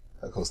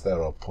 of course,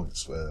 there are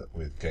points where,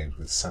 with games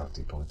with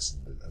sanity points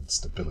and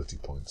stability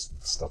points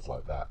and stuff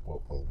like that.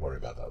 We'll worry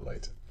about that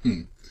later.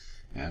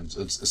 And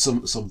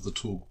some of the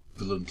Torg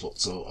villain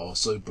plots are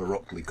so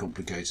baroquely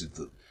complicated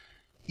that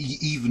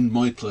even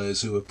my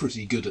players who are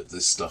pretty good at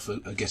this stuff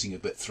are getting a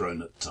bit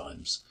thrown at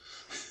times.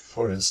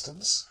 For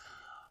instance?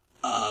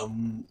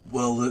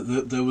 Well,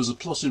 there was a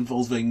plot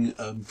involving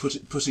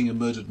putting a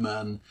murdered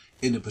man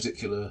in a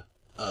particular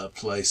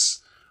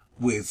place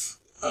with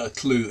a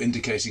clue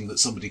indicating that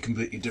somebody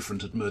completely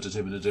different had murdered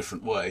him in a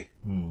different way.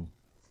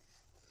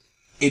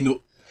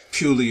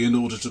 Purely in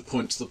order to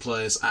point the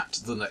players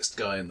at the next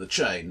guy in the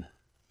chain.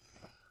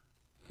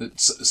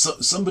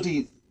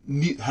 Somebody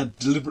had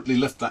deliberately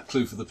left that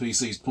clue for the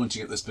PCs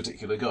pointing at this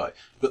particular guy,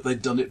 but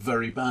they'd done it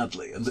very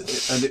badly, and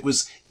it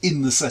was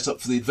in the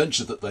setup for the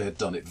adventure that they had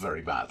done it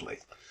very badly.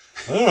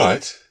 All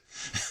right.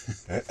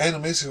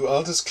 Enemies who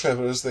aren't as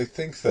clever as they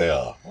think they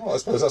are. Well, I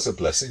suppose that's a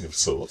blessing of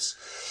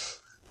sorts.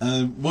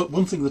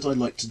 One thing that I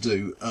like to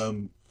do,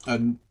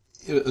 and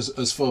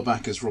as far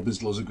back as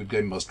Robin's Laws of Good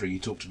Game Mastering, he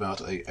talked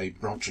about a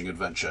branching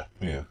adventure.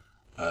 Yeah.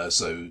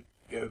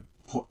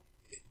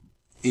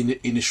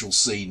 Initial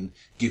scene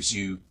gives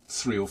you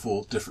 3 or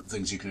 4 different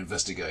things you can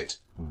investigate,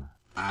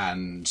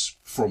 and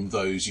from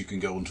those you can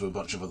go on to a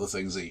bunch of other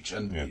things each,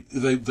 and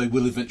they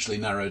will eventually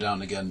narrow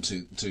down again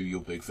to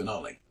your big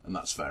finale, and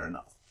that's fair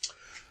enough.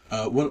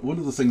 One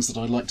of the things that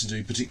I like to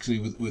do,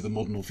 particularly with a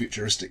modern or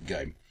futuristic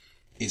game,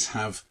 is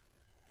have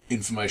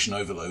information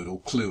overload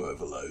or clue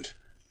overload.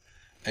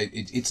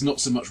 It's not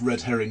so much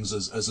red herrings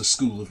as a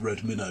school of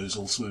red minnows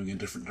all swimming in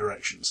different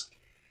directions.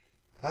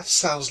 That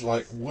sounds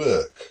like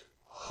work.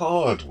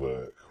 Hard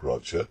work,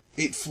 Roger.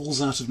 It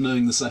falls out of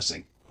knowing the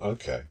setting.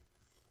 Okay.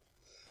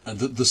 And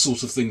the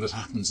sort of thing that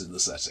happens in the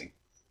setting.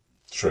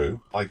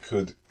 True. I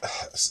could,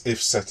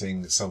 if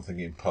setting something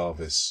in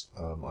Parvis,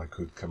 I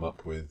could come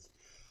up with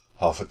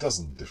half a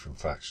dozen different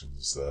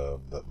factions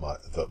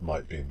that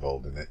might be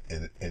involved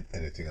in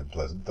anything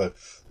unpleasant. Though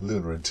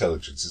lunar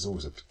intelligence is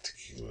always a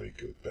particularly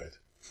good bet.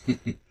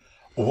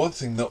 One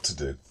thing not to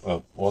do,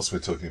 whilst we're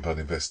talking about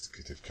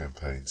investigative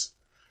campaigns,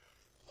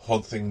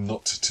 one thing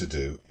not to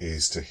do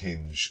is to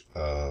hinge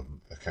a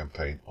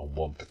campaign on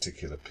one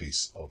particular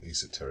piece of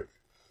esoteric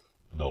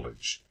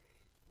knowledge,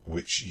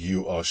 which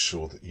you are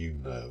sure that you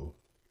know,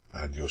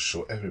 and you're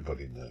sure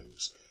everybody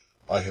knows.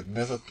 I have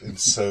never been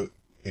so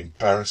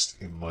embarrassed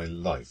in my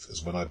life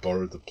as when I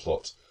borrowed the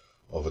plot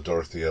of a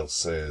Dorothy L.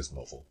 Sayers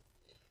novel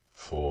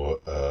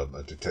for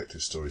a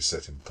detective story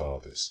set in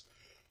Parvis,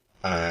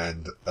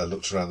 and I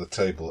looked around the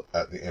table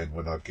at the end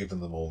when I'd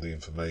given them all the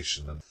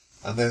information,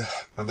 and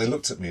they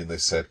looked at me and they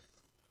said,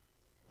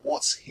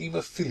 "What's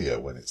haemophilia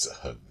when it's at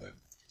home then?"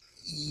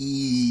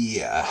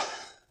 Yeah.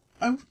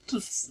 I would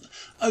have...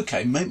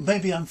 Okay,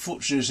 maybe I'm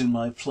fortunate in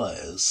my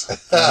players.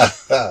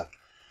 I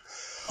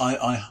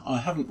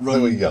haven't run...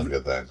 They were younger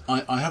then.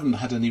 I haven't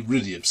had any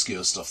really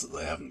obscure stuff that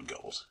they haven't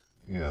got.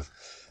 Yeah.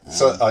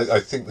 So I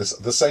think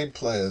the same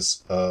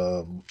players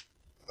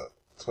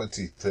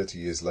 20, 30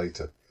 years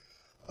later,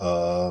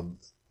 I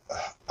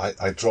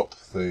dropped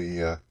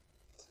a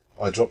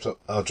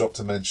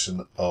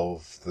mention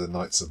of the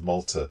Knights of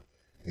Malta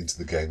into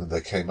the game, and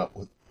they came up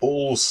with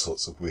all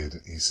sorts of weird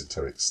and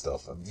esoteric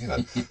stuff. And,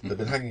 they've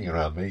been hanging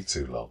around me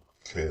too long,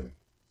 clearly.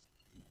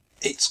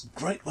 It's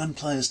great when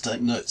players take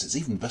notes. It's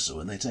even better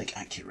when they take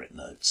accurate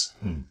notes.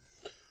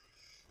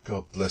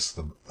 God bless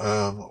them.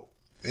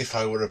 If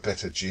I were a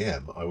better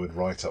GM, I would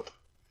write up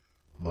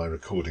my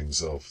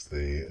recordings of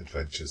the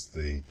adventures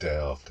the day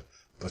after.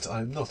 But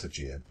I'm not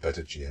a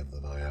better GM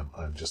than I am.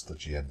 I'm just the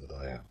GM that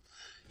I am.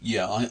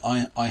 Yeah,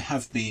 I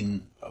have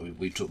been,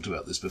 we've talked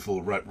about this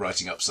before,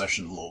 writing up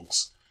session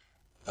logs.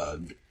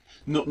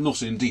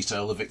 Not in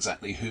detail of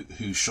exactly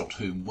who shot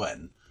whom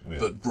when,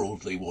 but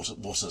broadly what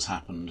has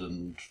happened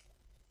and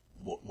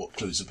what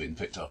clues have been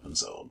picked up and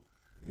so on.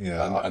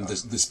 Yeah, and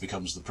this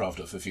becomes the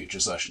Pravda for future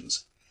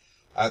sessions.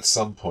 At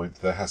some point,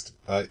 there has to.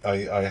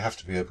 I have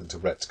to be open to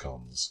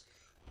retcons.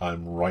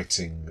 I'm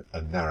writing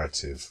a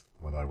narrative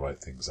when I write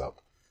things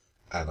up,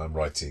 and I'm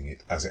writing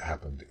it as it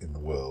happened in the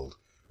world,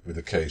 with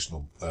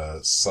occasional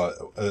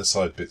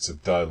side bits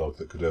of dialogue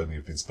that could only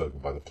have been spoken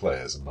by the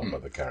players and not by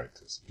the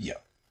characters. Yeah.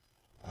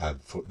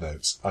 And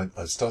footnotes.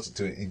 I started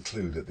to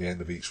include at the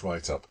end of each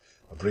write-up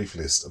a brief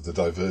list of the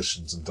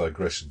diversions and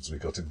digressions we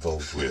got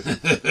involved with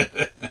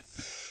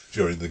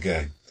during the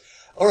game.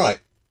 All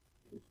right.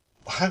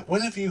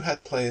 When have you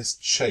had players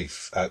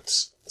chafe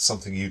at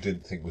something you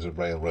didn't think was a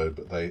railroad,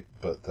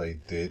 but they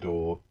did,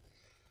 or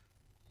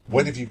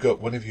when have you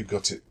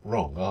got it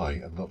wrong?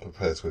 I am not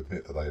prepared to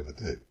admit that I ever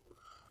do.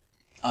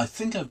 I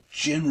think I've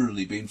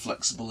generally been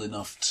flexible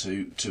enough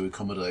to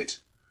accommodate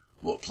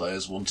what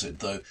players wanted,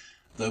 though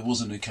there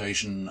was an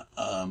occasion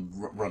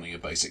running a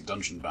basic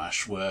dungeon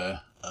bash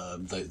where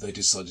they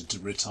decided to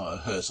retire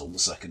Hurt on the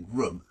second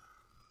room.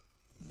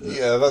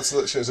 Yeah, that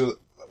shows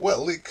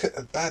Well,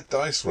 a bad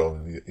dice roll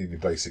in your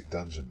basic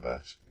dungeon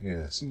bash.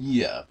 Yes.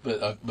 Yeah,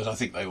 but I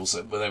think they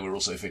were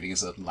also feeling a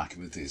certain lack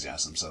of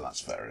enthusiasm, so that's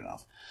fair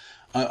enough.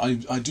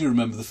 I do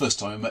remember the first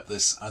time I met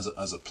this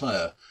as a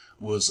player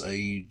was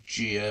a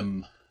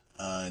GM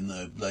in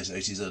the late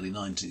 80s, early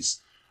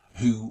 90s,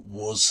 who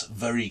was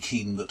very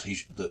keen that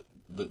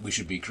that we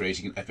should be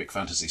creating an epic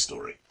fantasy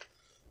story.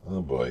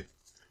 Oh boy.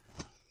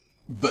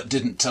 But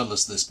didn't tell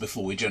us this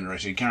before we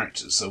generated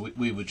characters, so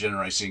we were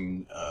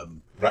generating...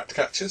 Rat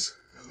catchers?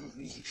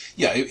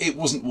 Yeah, it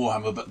wasn't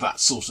Warhammer, but that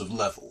sort of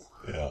level.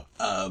 Yeah.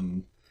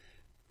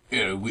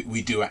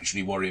 We do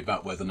actually worry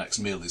about where the next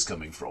meal is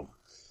coming from.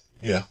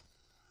 Yeah.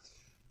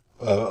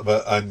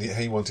 And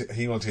he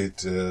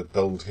wanted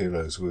bold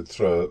heroes who would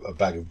throw a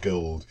bag of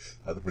gold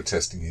at the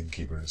protesting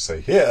innkeeper and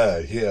say,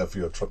 here for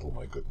your trouble,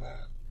 my good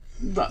man.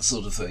 That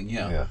sort of thing,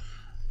 yeah.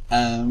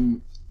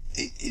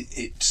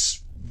 It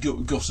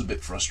got a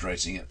bit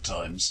frustrating at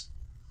times.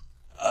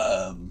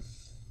 I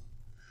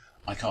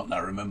can't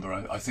now remember.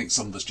 I think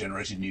some of us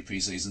generated new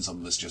PCs and some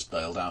of us just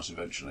bailed out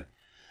eventually.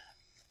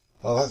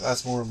 Well,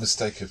 that's more a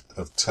mistake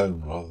of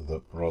tone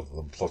rather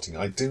than plotting.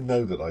 I do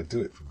know that I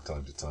do it from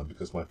time to time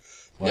because my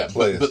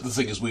players... But the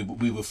thing is, we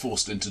were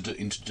forced into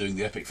doing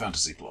the epic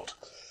fantasy plot.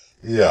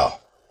 Yeah.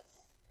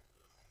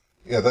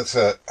 Yeah, that's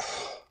a...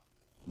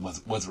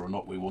 Whether or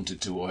not we wanted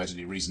to or had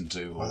any reason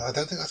to. Well, I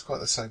don't think that's quite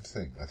the same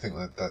thing. I think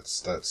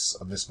that's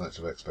a mismatch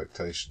of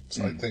expectations.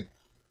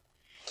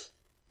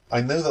 I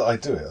know that I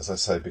do it, as I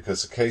say,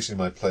 because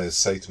occasionally my players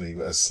say to me,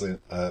 because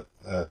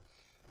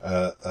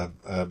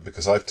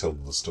I've told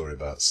them the story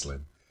about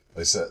Slim,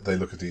 they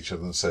look at each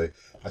other and say,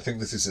 I think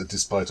this is a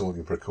despite all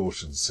your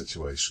precautions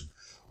situation,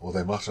 or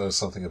they mutter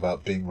something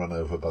about being run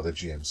over by the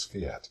GM's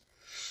Fiat.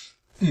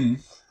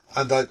 And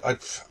I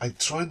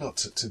try not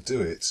to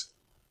do it.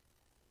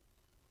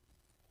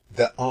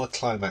 There are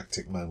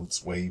climactic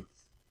moments where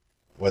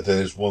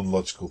there's one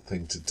logical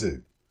thing to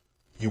do.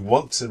 You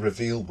want to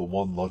reveal the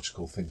one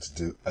logical thing to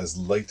do as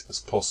late as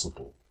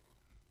possible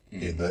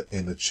in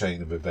the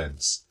chain of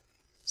events.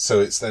 So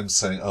it's them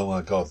saying, oh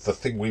my God, the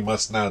thing we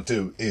must now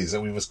do is,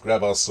 and we must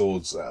grab our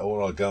swords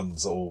or our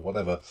guns or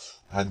whatever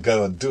and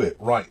go and do it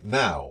right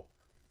now.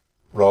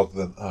 Rather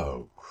than,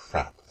 oh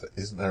crap,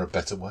 isn't there a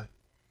better way?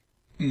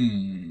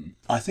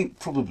 I think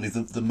probably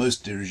the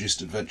most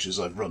dirigist adventures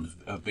I've run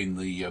have been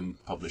the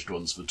published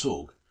ones for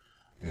Torg.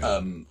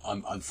 Yeah.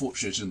 I'm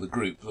fortunate in the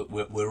group that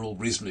we're all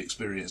reasonably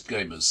experienced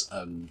gamers,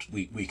 and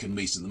we can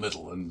meet in the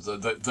middle, and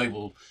they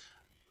will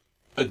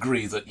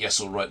agree that yes,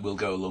 all right, we'll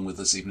go along with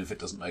this even if it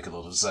doesn't make a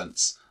lot of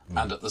sense.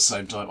 And at the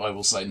same time, I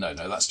will say no,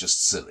 that's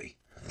just silly.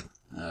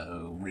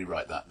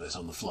 Rewrite that bit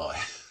on the fly.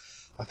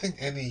 I think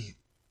any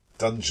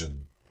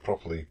dungeon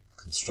properly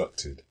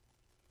constructed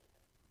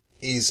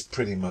is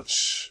pretty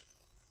much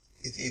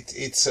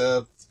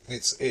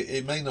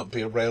it may not be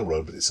a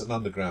railroad, but it's an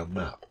underground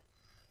map.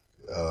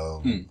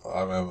 A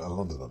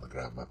London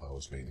underground map, I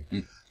was meaning.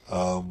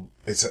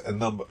 It's a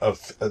number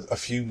of a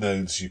few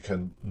nodes you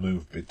can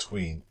move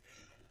between,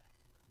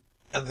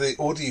 and the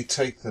order you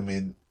take them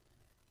in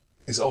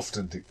is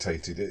often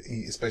dictated,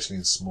 especially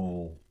in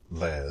small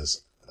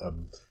layers.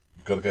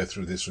 You've got to go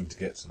through this room to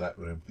get to that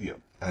room,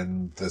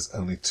 and there's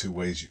only two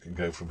ways you can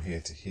go from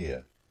here to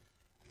here.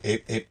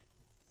 It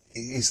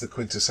is the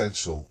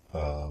quintessential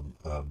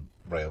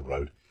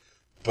railroad,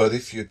 but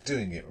if you're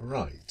doing it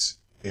right,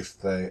 if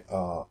they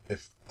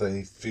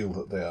feel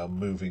that they are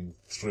moving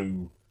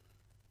through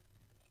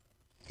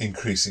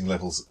increasing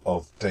levels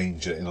of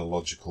danger in a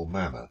logical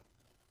manner,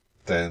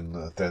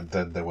 then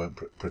they won't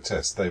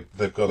protest.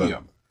 They've got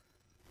a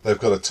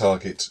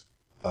target.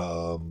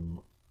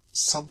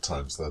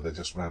 Sometimes though they're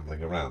just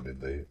rambling around in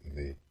the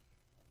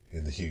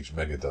huge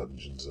mega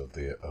dungeons of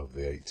the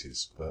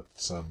 80s, but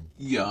I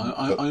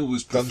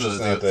always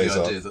prefer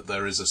the idea that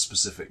there is a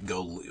specific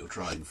goal that you're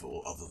trying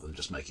for, other than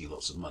just making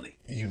lots of money.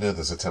 You know,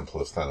 there's a Temple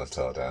of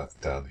Thanatar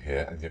down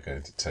here, and you're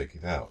going to take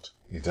it out.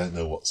 You don't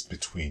know what's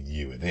between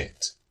you and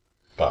it,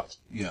 but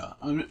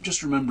I'm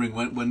just remembering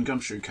when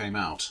Gumshoe came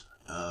out.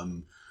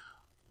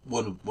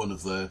 One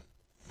of the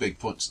big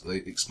points that they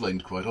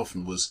explained quite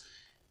often was,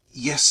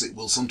 yes, it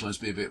will sometimes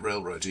be a bit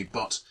railroady,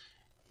 but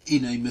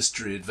in a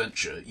mystery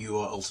adventure, you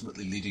are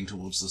ultimately leading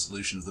towards the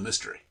solution of the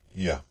mystery.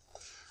 Yeah.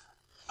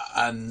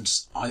 And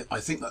I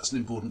think that's an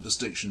important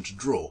distinction to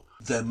draw.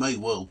 There may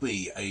well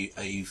be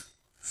a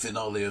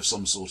finale of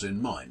some sort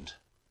in mind.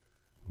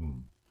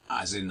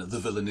 As in, the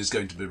villain is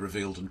going to be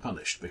revealed and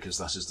punished, because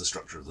that is the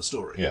structure of the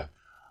story. Yeah.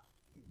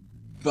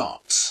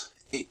 But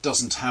it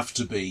doesn't have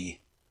to be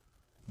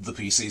the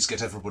PCs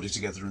get everybody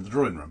together in the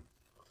drawing room.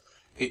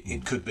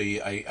 It could be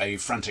a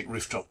frantic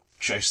rooftop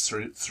chase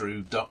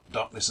through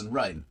darkness and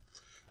rain.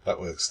 That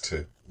works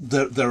too.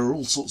 There are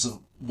all sorts of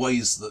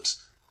ways that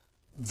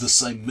the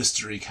same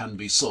mystery can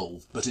be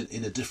solved, but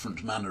in a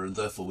different manner and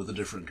therefore with a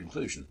different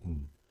conclusion.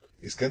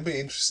 It's going to be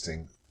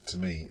interesting to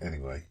me,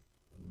 anyway,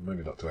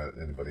 maybe not to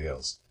anybody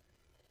else,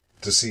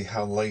 to see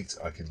how late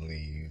I can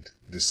lead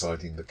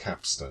deciding the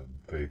capstone,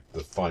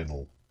 the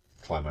final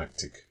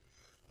climactic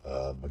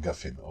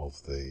MacGuffin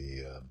of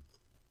the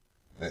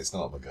it's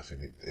not a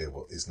MacGuffin.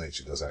 Its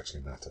nature does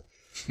actually matter.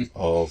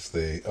 of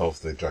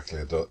the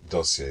Dracula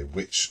dossier,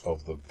 which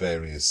of the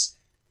various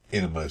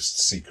innermost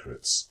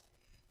secrets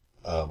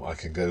I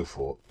can go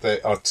for?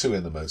 There are two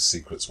innermost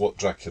secrets. What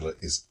Dracula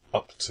is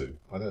up to.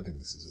 I don't think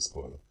this is a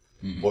spoiler.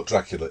 Mm-hmm. What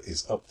Dracula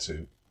is up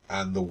to,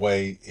 and the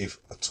way, if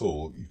at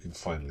all, you can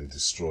finally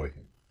destroy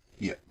him.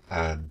 Yeah.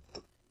 And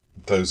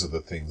those are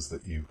the things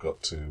that you've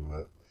got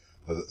to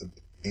that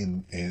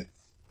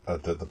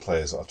the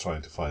players are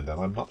trying to find out.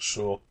 I'm not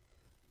sure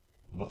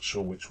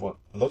which one.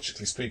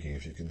 Logically speaking,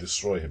 if you can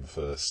destroy him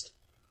first,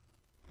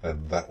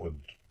 then that would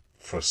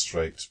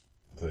frustrate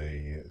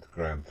the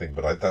grand thing.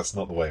 But that's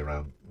not the way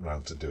round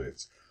to do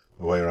it.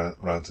 The way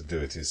round to do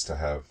it is to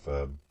have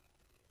them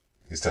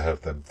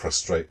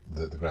frustrate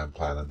the grand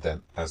plan, and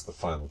then, as the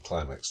final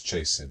climax,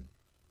 chase him,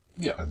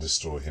 and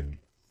destroy him.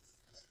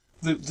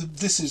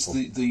 This is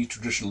the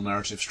traditional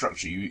narrative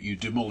structure. You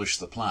demolish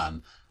the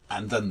plan,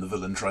 and then the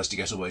villain tries to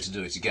get away to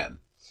do it again.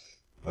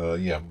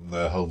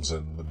 Holmes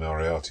and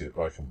Moriarty at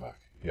Reichenbach.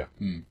 Yeah.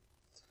 Mm.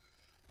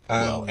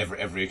 Well,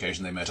 every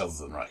occasion they met other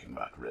than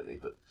Reichenbach, really,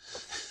 but...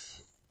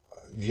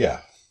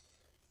 Yeah.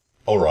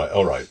 All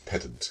right,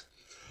 pedant.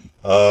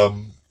 I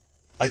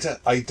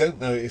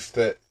don't know if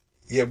that...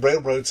 Yeah,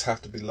 railroads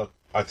have to be...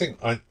 I think...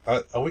 are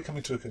we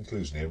coming to a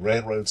conclusion here?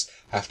 Railroads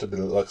have to be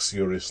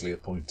luxuriously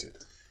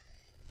appointed.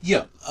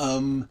 Yeah.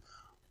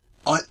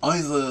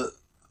 Either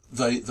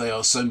they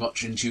are so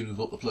much in tune with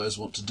what the players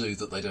want to do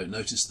that they don't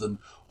notice them,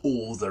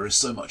 or there is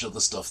so much other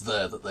stuff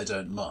there that they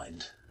don't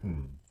mind.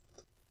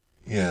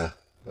 Yeah,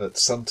 but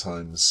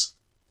sometimes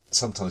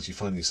you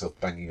find yourself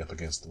banging up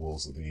against the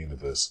walls of the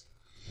universe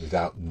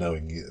without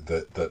knowing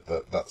that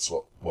that's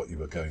what you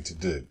were going to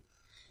do.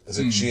 As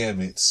a GM,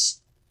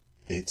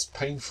 it's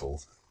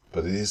painful,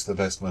 but it is the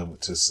best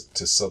moment to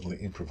suddenly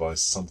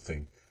improvise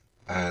something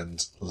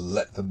and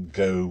let them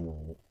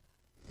go.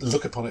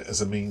 Look upon it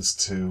as a means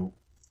to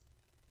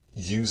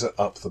use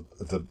up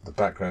the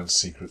background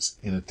secrets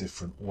in a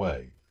different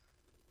way.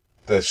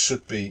 There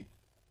should be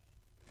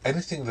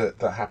anything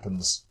that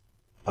happens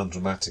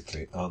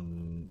undramatically,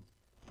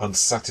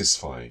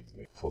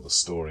 unsatisfyingly for the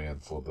story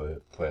and for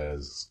the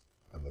players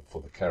and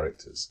for the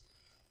characters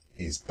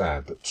is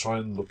bad, but try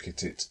and look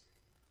at it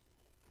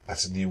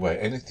at a new way.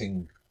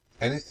 Anything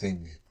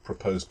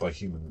proposed by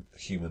human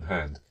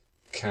hand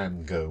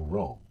can go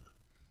wrong.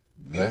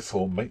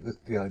 Therefore, make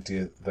the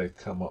idea they've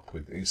come up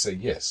with. You say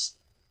yes,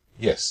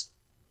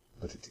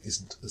 but it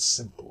isn't as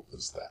simple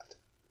as that.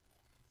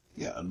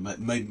 Yeah, and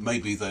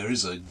maybe there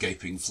is a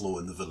gaping flaw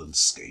in the villain's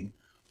scheme,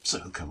 so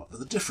he'll come up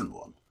with a different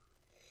one.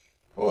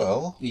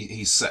 Well,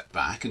 he's set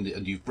back,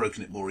 and you've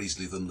broken it more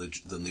easily than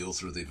the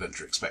author of the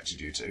adventure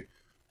expected you to.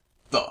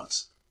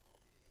 But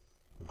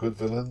a good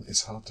villain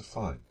is hard to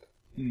find,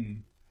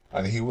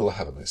 and he will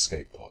have an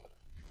escape pod.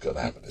 You've got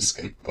to have an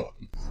escape pod.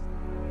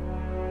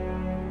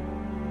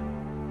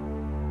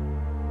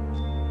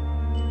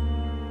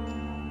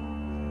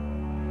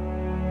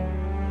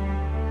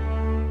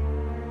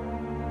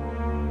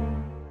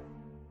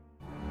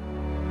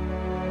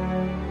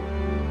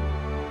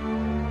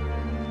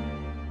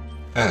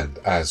 And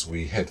as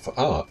we head for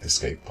our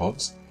escape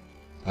pods,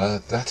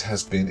 that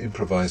has been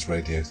Improvised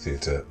Radio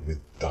Theatre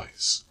with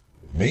Dice.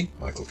 With me,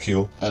 Michael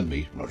Kuehl. And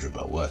me, Roger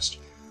Bell West.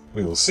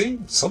 We will see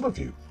some of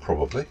you,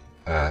 probably,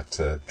 at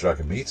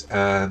Dragon Meet,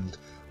 and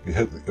we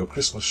hope that your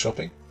Christmas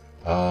shopping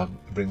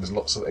brings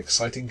lots of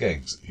exciting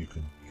games that you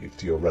can give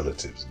to your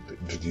relatives and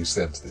introduce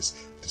them to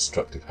this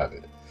destructive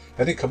habit.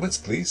 Any comments,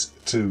 please,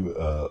 to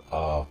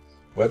our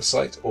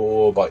website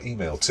or by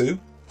email to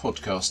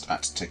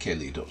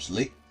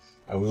podcast@tekeli.ly.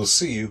 And we'll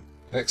see you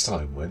next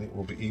time when it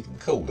will be even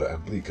colder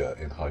and bleaker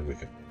in High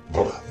Wycombe.